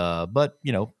 but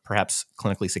perhaps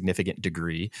clinically significant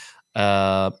degree.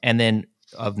 And then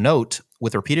of note,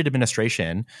 with repeated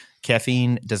administration,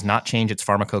 caffeine does not change its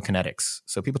pharmacokinetics.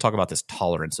 So people talk about this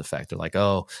tolerance effect. They're like,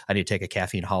 oh, I need to take a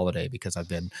caffeine holiday because I've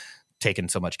been taking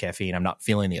so much caffeine. I'm not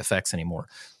feeling the effects anymore.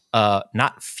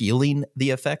 Not feeling the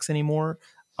effects anymore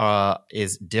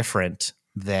is different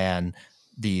than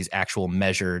these actual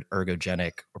measured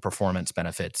ergogenic or performance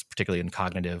benefits, particularly in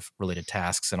cognitive related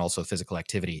tasks and also physical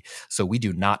activity. So we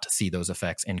do not see those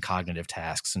effects in cognitive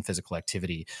tasks and physical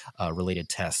activity related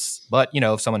tests. But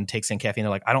if someone takes in caffeine, they're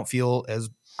like, I don't feel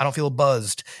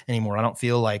buzzed anymore. I don't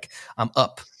feel like I'm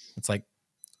up. It's like,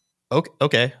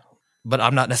 okay, but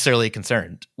I'm not necessarily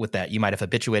concerned with that. You might have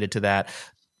habituated to that,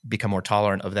 become more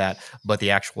tolerant of that, but the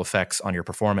actual effects on your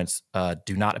performance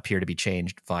do not appear to be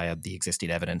changed via the existing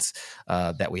evidence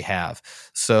that we have.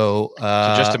 So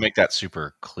just to make that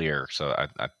super clear, so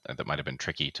I that might have been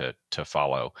tricky to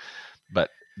follow, but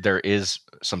there is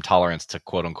some tolerance to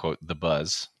quote unquote the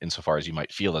buzz insofar as you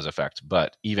might feel those effects.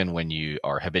 But even when you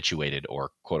are habituated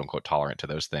or quote unquote tolerant to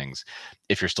those things,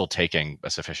 if you're still taking a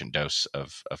sufficient dose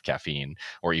of caffeine,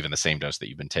 or even the same dose that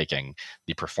you've been taking,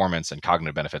 the performance and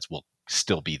cognitive benefits will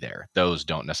still be there. Those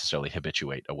don't necessarily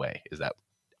habituate away. Is that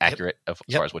accurate as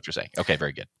far as what you're saying? Okay,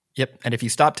 very good. Yep. And if you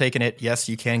stop taking it, yes,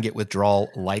 you can get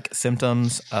withdrawal-like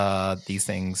symptoms. These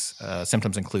things,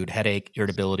 symptoms include headache,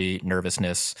 irritability,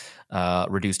 nervousness,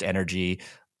 reduced energy.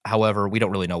 However, we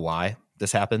don't really know why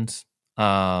this happens.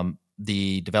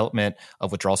 The development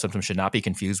of withdrawal symptoms should not be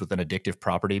confused with an addictive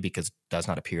property, because it does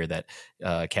not appear that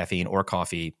caffeine or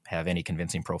coffee have any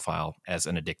convincing profile as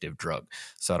an addictive drug.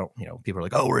 So I don't, people are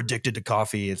like, oh, we're addicted to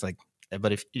coffee. It's like,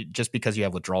 but if just because you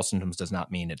have withdrawal symptoms does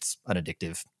not mean it's an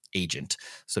addictive agent,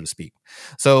 so to speak.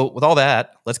 So with all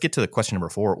that, let's get to the question number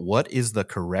 4. What is the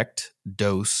correct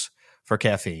dose for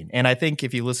caffeine? And I think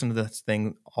if you listen to this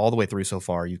thing all the way through so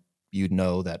far, you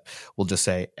know that we'll just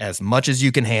say as much as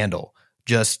you can handle.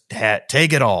 Just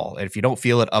take it all. And if you don't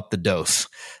feel it, up the dose.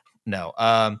 No.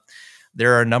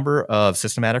 There are a number of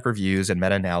systematic reviews and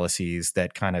meta-analyses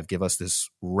that kind of give us this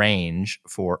range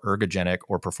for ergogenic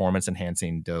or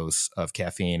performance-enhancing dose of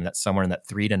caffeine. That's somewhere in that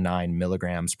 3 to 9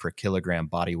 milligrams per kilogram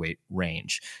body weight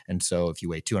range. And so if you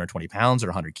weigh 220 pounds or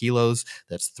 100 kilos,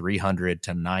 that's 300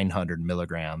 to 900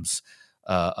 milligrams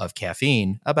of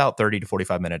caffeine about 30 to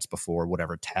 45 minutes before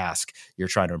whatever task you're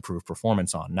trying to improve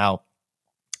performance on. Now,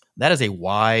 that is a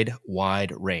wide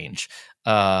range,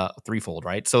 threefold,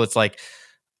 right? So it's like,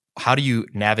 how do you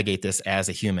navigate this as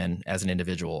a human, as an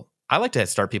individual? I like to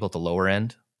start people at the lower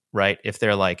end, right? If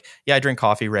they're like, yeah, I drink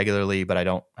coffee regularly, but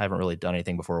I haven't really done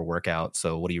anything before a workout.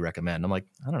 So what do you recommend? I'm like,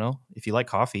 I don't know. If you like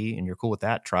coffee and you're cool with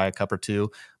that, try a cup or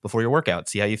two before your workout,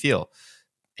 see how you feel.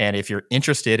 And if you're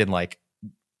interested in like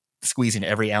squeezing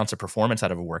every ounce of performance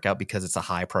out of a workout because it's a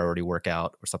high priority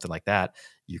workout or something like that,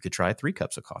 you could try 3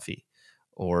 cups of coffee,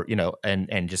 or,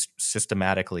 and just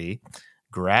systematically,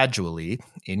 gradually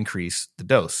increase the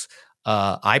dose.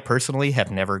 I personally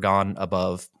have never gone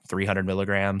above 300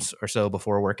 milligrams or so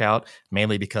before a workout,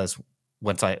 mainly because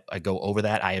once I go over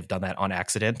that, I have done that on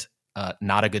accident.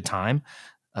 Not a good time.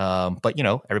 But,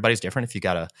 everybody's different. If you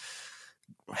got a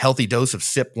healthy dose of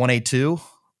CYP1A2,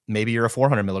 maybe you're a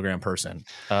 400 milligram person.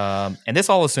 And this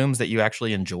all assumes that you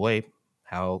actually enjoy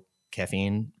how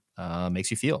caffeine makes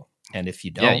you feel. And if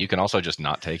you don't, yeah, you can also just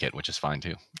not take it, which is fine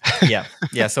too.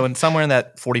 yeah. So somewhere in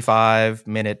that 45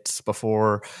 minutes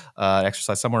before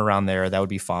exercise, somewhere around there, that would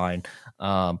be fine.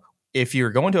 If you're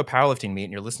going to a powerlifting meet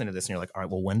and you're listening to this and you're like, all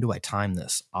right, well, when do I time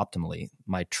this optimally?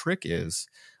 My trick is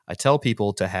I tell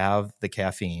people to have the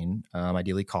caffeine,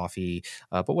 ideally coffee,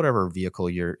 but whatever vehicle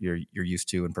you're used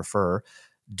to and prefer,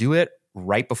 do it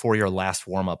right before your last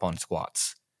warm up on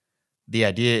squats. the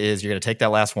idea is you're going to take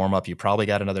that last warm up. You probably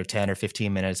got another 10 or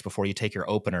 15 minutes before you take your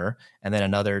opener, and then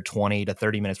another 20 to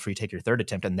 30 minutes before you take your third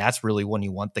attempt. And that's really when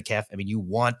you want the caffeine. I mean, you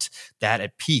want that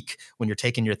at peak when you're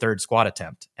taking your third squat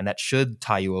attempt, and that should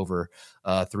tie you over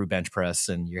through bench press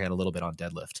and you had a little bit on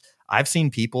deadlift. I've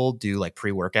seen people do like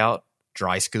pre-workout,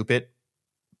 dry scoop it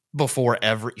before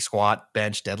every squat,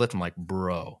 bench, deadlift. I'm like,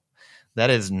 bro, that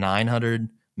is 900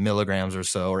 milligrams or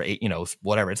so, or 8,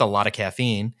 whatever. It's a lot of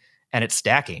caffeine, and it's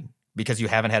stacking because you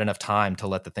haven't had enough time to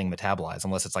let the thing metabolize,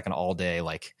 unless it's like an all day,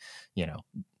 like,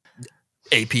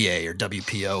 APA or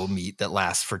WPO meet that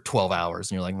lasts for 12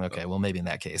 hours. And you're like, okay, well, maybe in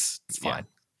that case, it's fine.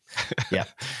 Yeah.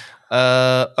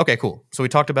 Okay, cool. So we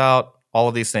talked about all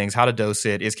of these things, how to dose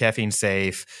it. Is caffeine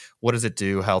safe? What does it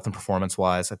do health and performance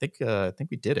wise? I think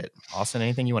we did it. Austin,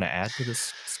 anything you want to add to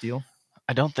this deal?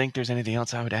 I don't think there's anything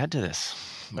else I would add to this.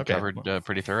 We covered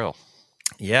pretty thorough.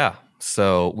 Yeah.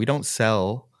 So we don't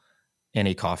sell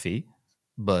any coffee,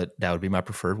 but that would be my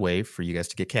preferred way for you guys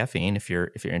to get caffeine if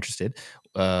you're interested.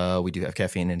 We do have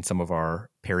caffeine in some of our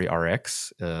Peri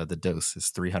RX. The dose is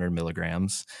 300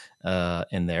 milligrams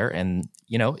in there, and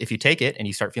if you take it and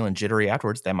you start feeling jittery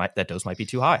afterwards, that dose might be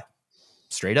too high,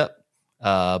 straight up.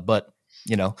 But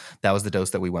that was the dose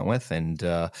that we went with, and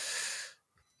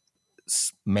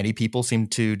many people seem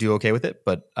to do okay with it.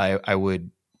 But I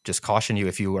would just caution you,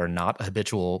 if you are not a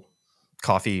habitual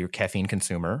coffee or caffeine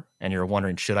consumer and you're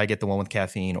wondering, should I get the one with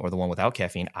caffeine or the one without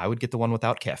caffeine? I would get the one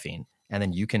without caffeine, and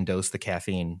then you can dose the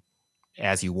caffeine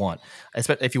as you want.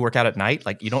 Especially if you work out at night,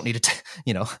 like you don't need to,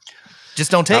 just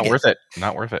don't take it.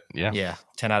 Not worth it. Yeah. Yeah.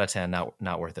 10 out of 10.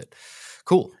 Not worth it.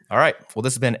 Cool. All right. Well,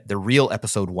 this has been the real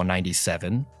episode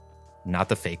 197. Not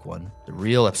the fake one, the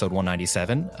real episode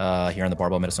 197 here on the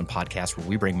Barbell Medicine Podcast, where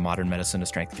we bring modern medicine to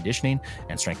strength conditioning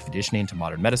and strength conditioning to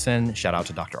modern medicine. Shout out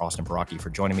to Dr. Austin Baraki for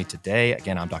joining me today.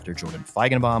 Again, I'm Dr. Jordan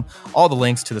Feigenbaum. All the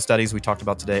links to the studies we talked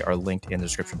about today are linked in the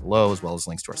description below, as well as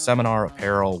links to our seminar,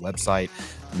 apparel, website,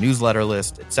 newsletter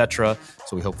list, etc.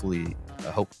 So we hope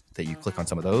that you click on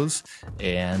some of those,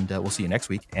 and we'll see you next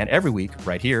week and every week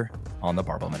right here on the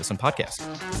Barbell Medicine Podcast.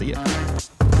 See ya.